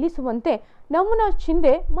ಗೆಲ್ಲಿಸುವಂತೆ ನವನಾಥ್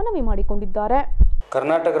ಶಿಂದೆ ಮನವಿ ಮಾಡಿಕೊಂಡಿದ್ದಾರೆ.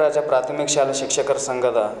 ಕರ್ನಾಟಕ ರಾಜ್ಯ ಪ್ರಾಥಮಿಕ ಶಾಲಾ ಶಿಕ್ಷಕರ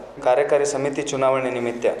ಸಂಘದ ಕಾರ್ಯಕಾರಿ ಸಮಿತಿ ಚುನಾವಣೆ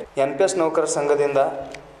ನಿಮಿತ್ತ NPS ನೌಕರರ ಸಂಘದಿಂದ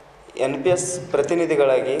NPS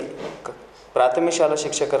ಪ್ರತಿನಿಧಿಗಳಾಗಿ ಪ್ರಾಥಮಿಕ ಶಾಲಾ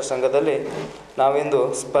ಶಿಕ್ಷಕರ ಸಂಘದಲ್ಲಿ ನಾವಿಂದು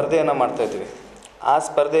ಸ್ಪರ್ಧೆಯನ್ನು ಮಾಡ್ತಾಯಿದ್ವಿ. ಆ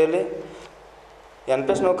ಸ್ಪರ್ಧೆಯಲ್ಲಿ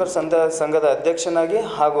NPS ನೌಕರ ಸಂಘದ ಅಧ್ಯಕ್ಷನಾಗಿ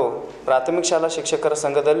ಹಾಗೂ ಪ್ರಾಥಮಿಕ ಶಾಲಾ ಶಿಕ್ಷಕರ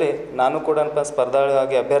ಸಂಘದಲ್ಲಿ ನಾನು ಕೂಡ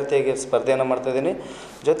ಸ್ಪರ್ಧಾಳಾಗಿ ಅಭ್ಯರ್ಥಿಯಾಗಿ ಸ್ಪರ್ಧೆಯನ್ನು ಮಾಡ್ತಾಯಿದ್ದೀನಿ.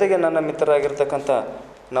 ಜೊತೆಗೆ ನನ್ನ ಮಿತ್ರರಾಗಿರ್ತಕ್ಕಂಥ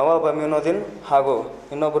ನವಾಬ್ ಅಮೀನುದ್ದೀನ್ ಹಾಗೂ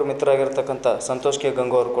ಇನ್ನೊಬ್ಬರು ಮಿತ್ರರಾಗಿರ್ತಕ್ಕಂಥ ಸಂತೋಷ್ ಕೆ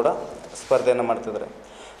ಗಂಗು ಅವರು ಕೂಡ ಸ್ಪರ್ಧೆಯನ್ನು ಮಾಡ್ತಿದ್ದಾರೆ.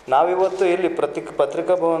 ನಾವಿವತ್ತು ಇಲ್ಲಿ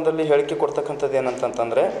ಪತ್ರಿಕಾ ಭವನದಲ್ಲಿ ಹೇಳಿಕೆ ಕೊಡ್ತಕ್ಕಂಥದ್ದು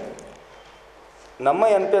ಏನಂತಂತಂದರೆ, ನಮ್ಮ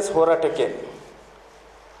NPS ಹೋರಾಟಕ್ಕೆ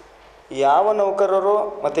ಯಾವ ನೌಕರರು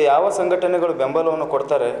ಮತ್ತು ಯಾವ ಸಂಘಟನೆಗಳು ಬೆಂಬಲವನ್ನು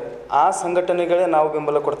ಕೊಡ್ತಾರೆ, ಆ ಸಂಘಟನೆಗಳೇ ನಾವು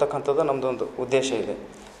ಬೆಂಬಲ ಕೊಡ್ತಕ್ಕಂಥದ್ದು ನಮ್ಮದೊಂದು ಉದ್ದೇಶ ಇದೆ.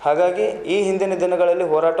 ಹಾಗಾಗಿ ಈ ಹಿಂದಿನ ದಿನಗಳಲ್ಲಿ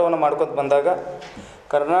ಹೋರಾಟವನ್ನು ಮಾಡ್ಕೊತ ಬಂದಾಗ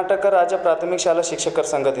ಕರ್ನಾಟಕ ರಾಜ್ಯ ಪ್ರಾಥಮಿಕ ಶಾಲಾ ಶಿಕ್ಷಕರ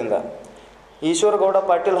ಸಂಘದಿಂದ ಈಶ್ವರಗೌಡ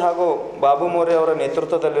ಪಾಟೀಲ್ ಹಾಗೂ ಬಾಬು ಮೋರೆ ಅವರ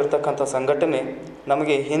ನೇತೃತ್ವದಲ್ಲಿರ್ತಕ್ಕಂಥ ಸಂಘಟನೆ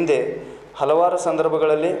ನಮಗೆ ಹಿಂದೆ ಹಲವಾರು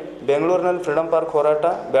ಸಂದರ್ಭಗಳಲ್ಲಿ ಬೆಂಗಳೂರಿನಲ್ಲಿ ಫ್ರೀಡಮ್ ಪಾರ್ಕ್ ಹೋರಾಟ,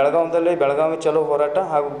 ಬೆಳಗಾವಿಯಲ್ಲಿ ಬೆಳಗಾವಿ ಚಲೋ ಹೋರಾಟ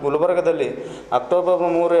ಹಾಗೂ ಗುಲ್ಬರ್ಗದಲ್ಲಿ ಅಕ್ಟೋಬರ್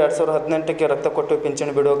 3, 2018ಕ್ಕೆ ರಕ್ತ ಕೊಟ್ಟು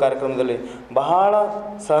ಪಿಂಚಣಿ ಬಿಡುವ ಕಾರ್ಯಕ್ರಮದಲ್ಲಿ ಬಹಳ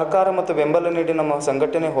ಸಹಕಾರ ಮತ್ತು ಬೆಂಬಲ ನೀಡಿ ನಮ್ಮ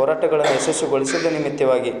ಸಂಘಟನೆ ಹೋರಾಟಗಳನ್ನು ಯಶಸ್ವಿಗೊಳಿಸಿದ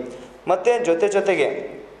ನಿಮಿತ್ತವಾಗಿ ಮತ್ತು ಜೊತೆಗೆ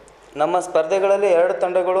ನಮ್ಮ ಸ್ಪರ್ಧೆಗಳಲ್ಲಿ 2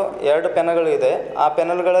 ತಂಡಗಳು 2 ಪ್ಯಾನಲ್ಗಳಿದೆ. ಆ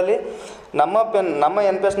ಪ್ಯಾನಲ್ಗಳಲ್ಲಿ ನಮ್ಮ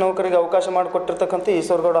NPS ನೌಕರಿಗೆ ಅವಕಾಶ ಮಾಡಿಕೊಟ್ಟಿರ್ತಕ್ಕಂಥ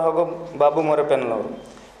ಈಶ್ವರಗೌಡ ಹಾಗೂ ಬಾಬು ಮೋರೆ ಪ್ಯಾನಲ್ ಅವರು.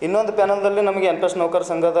 ಇನ್ನೊಂದು ಪ್ಯಾನಲ್ದಲ್ಲಿ ನಮಗೆ NPS ನೌಕರ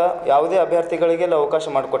ಸಂಘದ ಯಾವುದೇ ಅಭ್ಯರ್ಥಿಗಳಿಗೆ ಅವಕಾಶ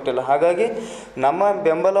ಮಾಡಿಕೊಟ್ಟಿಲ್ಲ. ಹಾಗಾಗಿ ನಮ್ಮ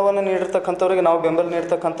ಬೆಂಬಲವನ್ನು ನೀಡಿರ್ತಕ್ಕಂಥವ್ರಿಗೆ ನಾವು ಬೆಂಬಲ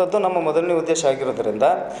ನೀಡ್ತಕ್ಕಂಥದ್ದು ನಮ್ಮ ಮೊದಲನೇ ಉದ್ದೇಶ ಆಗಿರೋದ್ರಿಂದ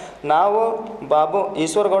ನಾವು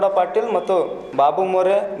ಈಶ್ವರಗೌಡ ಪಾಟೀಲ್ ಮತ್ತು ಬಾಬು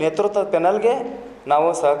ಮೋರೆ ನೇತೃತ್ವದ ಪ್ಯಾನಲ್ಗೆ ನಾವು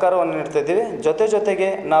ಸಹಕಾರವನ್ನು ನೀಡ್ತಿದ್ದೀವಿ. ಜೊತೆಗೆ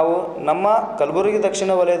ನಾವು ನಮ್ಮ ಕಲಬುರಗಿ ದಕ್ಷಿಣ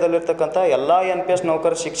ವಲಯದಲ್ಲಿರ್ತಕ್ಕಂಥ ಎಲ್ಲ NPS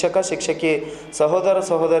ನೌಕರ ಶಿಕ್ಷಕಿ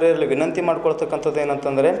ಸಹೋದರಿಯರಲ್ಲಿ ವಿನಂತಿ ಮಾಡ್ಕೊಳ್ತಕ್ಕಂಥದ್ದು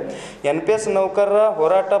ಏನಂತಂದರೆ, NPS ನೌಕರರ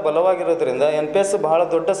ಹೋರಾಟ ಬಲವಾಗಿರೋದ್ರಿಂದ, NPS ಬಹಳ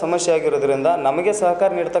ದೊಡ್ಡ ಸಮಸ್ಯೆ ಆಗಿರೋದ್ರಿಂದ ನಮಗೆ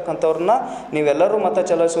ಸಹಕಾರ ನೀಡ್ತಕ್ಕಂಥವ್ರನ್ನ ನೀವೆಲ್ಲರೂ ಮತ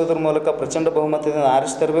ಚಲಾಯಿಸುವುದ್ರ ಮೂಲಕ ಪ್ರಚಂಡ ಬಹುಮತದಿಂದ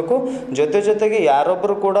ಆರಿಸ್ತರಬೇಕು. ಜೊತೆಗೆ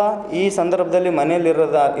ಯಾರೊಬ್ಬರು ಕೂಡ ಈ ಸಂದರ್ಭದಲ್ಲಿ ಮನೆಯಲ್ಲಿ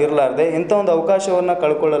ಇರಲಾರ್ದೆ ಇಂಥ ಒಂದು ಅವಕಾಶವನ್ನು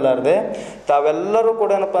ಕಳ್ಕೊಳ್ಳಲಾರ್ದೆ ತಾವೆಲ್ಲರೂ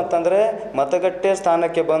ಕೂಡ ಏನಪ್ಪ ಅಂತಂದರೆ ಮತಗಟ್ಟೆ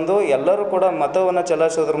ಸ್ಥಾನಕ್ಕೆ ಬಂದು ಎಲ್ಲರೂ ಕೂಡ ಮತವನ್ನು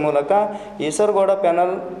ಚಲಾಯಿಸೋದ್ರ ಮೂಲಕ ಈಶ್ವರಗೌಡ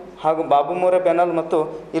ಪ್ಯಾನಲ್ ಹಾಗೂ ಬಾಬು ಮೋರೆ ಪ್ಯಾನಲ್ ಮತ್ತು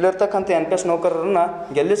ಇಲ್ಲಿರ್ತಕ್ಕಂಥ NPS ನೌಕರರನ್ನ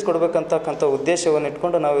ಗೆಲ್ಲಿಸಿಕೊಡ್ಬೇಕಂತಕ್ಕಂಥ ಉದ್ದೇಶವನ್ನು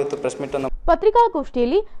ಇಟ್ಕೊಂಡು ನಾವು ಇವತ್ತು ಪ್ರೆಸ್ ಮೀಟ್ ಅನ್ನು.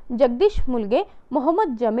 ಪತ್ರಿಕಾಗೋಷ್ಠಿಯಲ್ಲಿ ಜಗದೀಶ್ ಮುಲ್ಗೆ,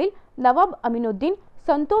 ಮೊಹಮ್ಮದ್ ಜಮೀಲ್, ನವಾಬ್ ಅಮೀನುದ್ದೀನ್,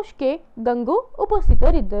 ಸಂತೋಷ್ ಕೆ ಗಂಗು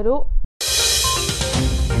ಉಪಸ್ಥಿತರಿದ್ದರು.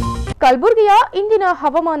 ಕಲಬುರಗಿಯ ಇಂದಿನ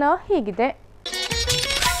ಹವಾಮಾನ ಹೇಗಿದೆ?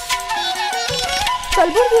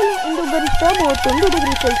 ಕಲಬುರಗಿಯಲ್ಲಿ ಇಂದು ಗರಿಷ್ಠ 31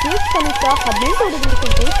 ಡಿಗ್ರಿ ಸೆಲ್ಸಿಯಸ್, ಕನಿಷ್ಠ 18 ಡಿಗ್ರಿ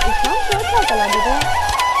ಸೆಲ್ಸಿಯಸ್ ಉಷ್ಣಾಂಶ ದಾಖಲಾಗಿದೆ.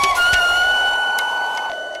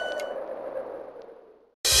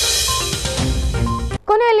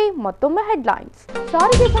 ಕೊನೆಯಲ್ಲಿ ಮತ್ತೊಮ್ಮೆ ಹೆಡ್ಲೈನ್ಸ್.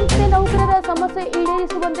 ಸಾರಿಗೆ ಸಂಸ್ಥೆ ನೌಕರರ ಸಮಸ್ಯೆ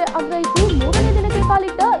ಈಡೇರಿಸುವಂತೆ ಆಗ್ರಹಿಸಿ 3ನೇ ದಿನಕ್ಕೆ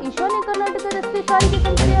ಕಾಲಿಟ್ಟ ಈಶಾನ್ಯ ಕರ್ನಾಟಕ ರಸ್ತೆ ಸಾರಿಗೆ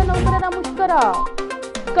ಸಂಸ್ಥೆಯ ನೌಕರರ ಮುಷ್ಕರ.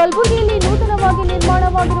 ಕಲಬುರಗಿಯಲ್ಲಿ ನೂತನವಾಗಿ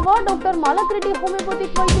ನಿರ್ಮಾಣವಾಗಿರುವ ಡಾಕ್ಟರ್ ಮಾಲಕ್ ರೆಡ್ಡಿ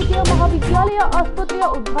ಹೋಮಿಯೋಪತಿಕ್ ವೈದ್ಯಕೀಯ ಮಹಾವಿದ್ಯಾಲಯ ಆಸ್ಪತ್ರೆಯ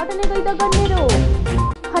ಉದ್ಘಾಟನೆಗೈದ ಗಣ್ಯರು.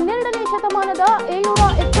 12ನೇ ಶತಮಾನದ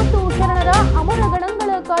 770 ಶರಣರ ಅಮರ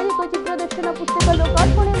ಗಣಗಳ ಕಾಯಕ ಚಿತ್ರದರ್ಶನ ಪುಸ್ತಕ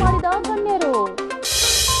ಲೋಕಾರ್ಪಣೆ ಮಾಡಿದ ಗಣ್ಯರು.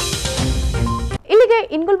 ಇಲ್ಲಿಗೆ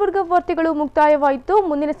ಗುಲ್ಬರ್ಗ ವಾರ್ತೆಗಳು ಮುಕ್ತಾಯವಾಯಿತು.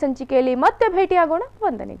 ಮುಂದಿನ ಸಂಚಿಕೆಯಲ್ಲಿ ಮತ್ತೆ ಭೇಟಿಯಾಗೋಣ.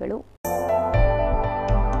 ವಂದನೆಗಳು.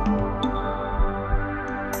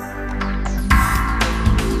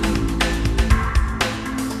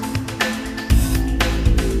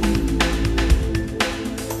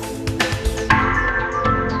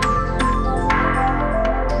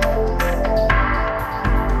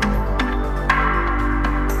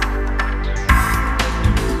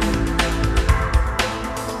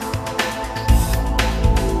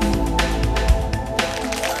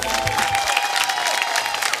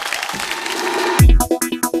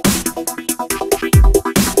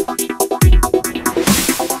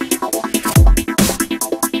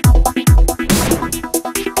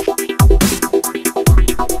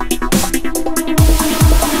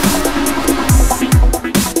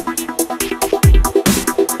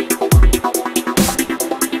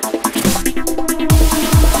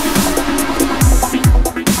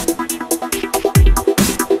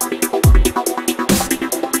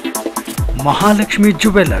 Mahalakshmi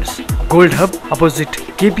jewellers, gold hub opposite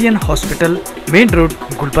KPN hospital, main road,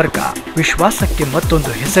 Gulbarga. ವಿಶ್ವಾಸಕ್ಕೆ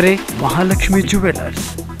ಮತ್ತೊಂದು ಹೆಸರೇ ಮಹಾಲಕ್ಷ್ಮಿ ಜುವೆಲ್ಲರ್ಸ್.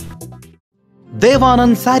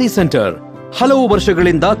 ದೇವಾನಂದ್ ಸ್ಯಾರಿ ಸೆಂಟರ್ ಹಲವು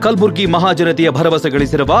ವರ್ಷಗಳಿಂದ ಕಲಬುರ್ಗಿ ಮಹಾಜನತೆಯ ಭರವಸೆ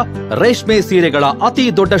ಗಳಿಸಿರುವ ರೇಷ್ಮೆ ಸೀರೆಗಳ ಅತಿ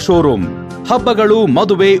ದೊಡ್ಡ ಶೋರೂಮ್. ಹಬ್ಬಗಳು,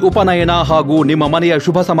 ಮದುವೆ, ಉಪನಯನ ಹಾಗೂ ನಿಮ್ಮ ಮನೆಯ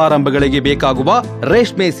ಶುಭ ಸಮಾರಂಭಗಳಿಗೆ ಬೇಕಾಗುವ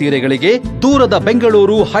ರೇಷ್ಮೆ ಸೀರೆಗಳಿಗೆ ದೂರದ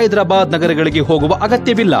ಬೆಂಗಳೂರು, ಹೈದರಾಬಾದ್ ನಗರಗಳಿಗೆ ಹೋಗುವ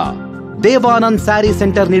ಅಗತ್ಯವಿಲ್ಲ. ದೇವಾನಂದ್ ಸ್ಯಾರಿ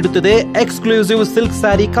ಸೆಂಟರ್ ನೀಡುತ್ತಿದೆ exclusive silk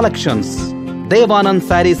sari collections. Devanand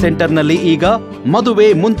sari ಸೆಂಟರ್ನಲ್ಲಿ ಈಗ ಮದುವೆ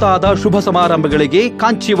ಮುಂತಾದ ಶುಭ ಸಮಾರಂಭಗಳಿಗೆ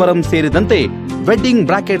ಕಾಂಚೀವರಂ ಸೇರಿದಂತೆ wedding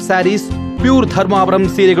brocade saris, pure Dharmavaram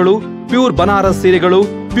ಸೀರೆಗಳು, ಪ್ಯೂರ್ ಬನಾರಸ್ ಸೀರೆಗಳು,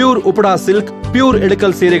 pure Uppada silk, pure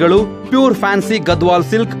Ilkal ಸೀರೆಗಳು, pure fancy Gadwal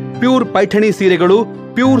silk, pure Paithani ಸೀರೆಗಳು,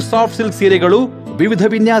 ಪ್ಯೂರ್ ಸಾಫ್ಟ್ ಸಿಲ್ಕ್ ಸೀರೆಗಳು ವಿವಿಧ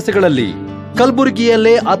ವಿನ್ಯಾಸಗಳಲ್ಲಿ.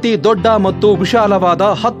 ಕಲಬುರಗಿಯಲ್ಲೇ ಅತಿ ದೊಡ್ಡ ಮತ್ತು ವಿಶಾಲವಾದ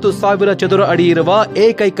 10,000 ಚದುರ ಅಡಿ ಇರುವ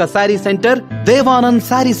ಏಕೈಕ ಸ್ಯಾರಿ ಸೆಂಟರ್ ದೇವಾನಂದ್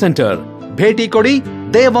ಸ್ಯಾರಿ ಸೆಂಟರ್. ಭೇಟಿ ಕೊಡಿ.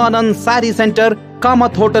 ದೇವಾನಂದ್ ಸ್ಯಾರಿ ಸೆಂಟರ್,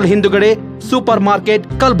 ಕಾಮತ್ ಹೋಟೆಲ್ ಹಿಂದುಗಡೆ, ಸೂಪರ್ ಮಾರ್ಕೆಟ್,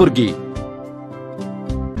 ಕಲಬುರ್ಗಿ.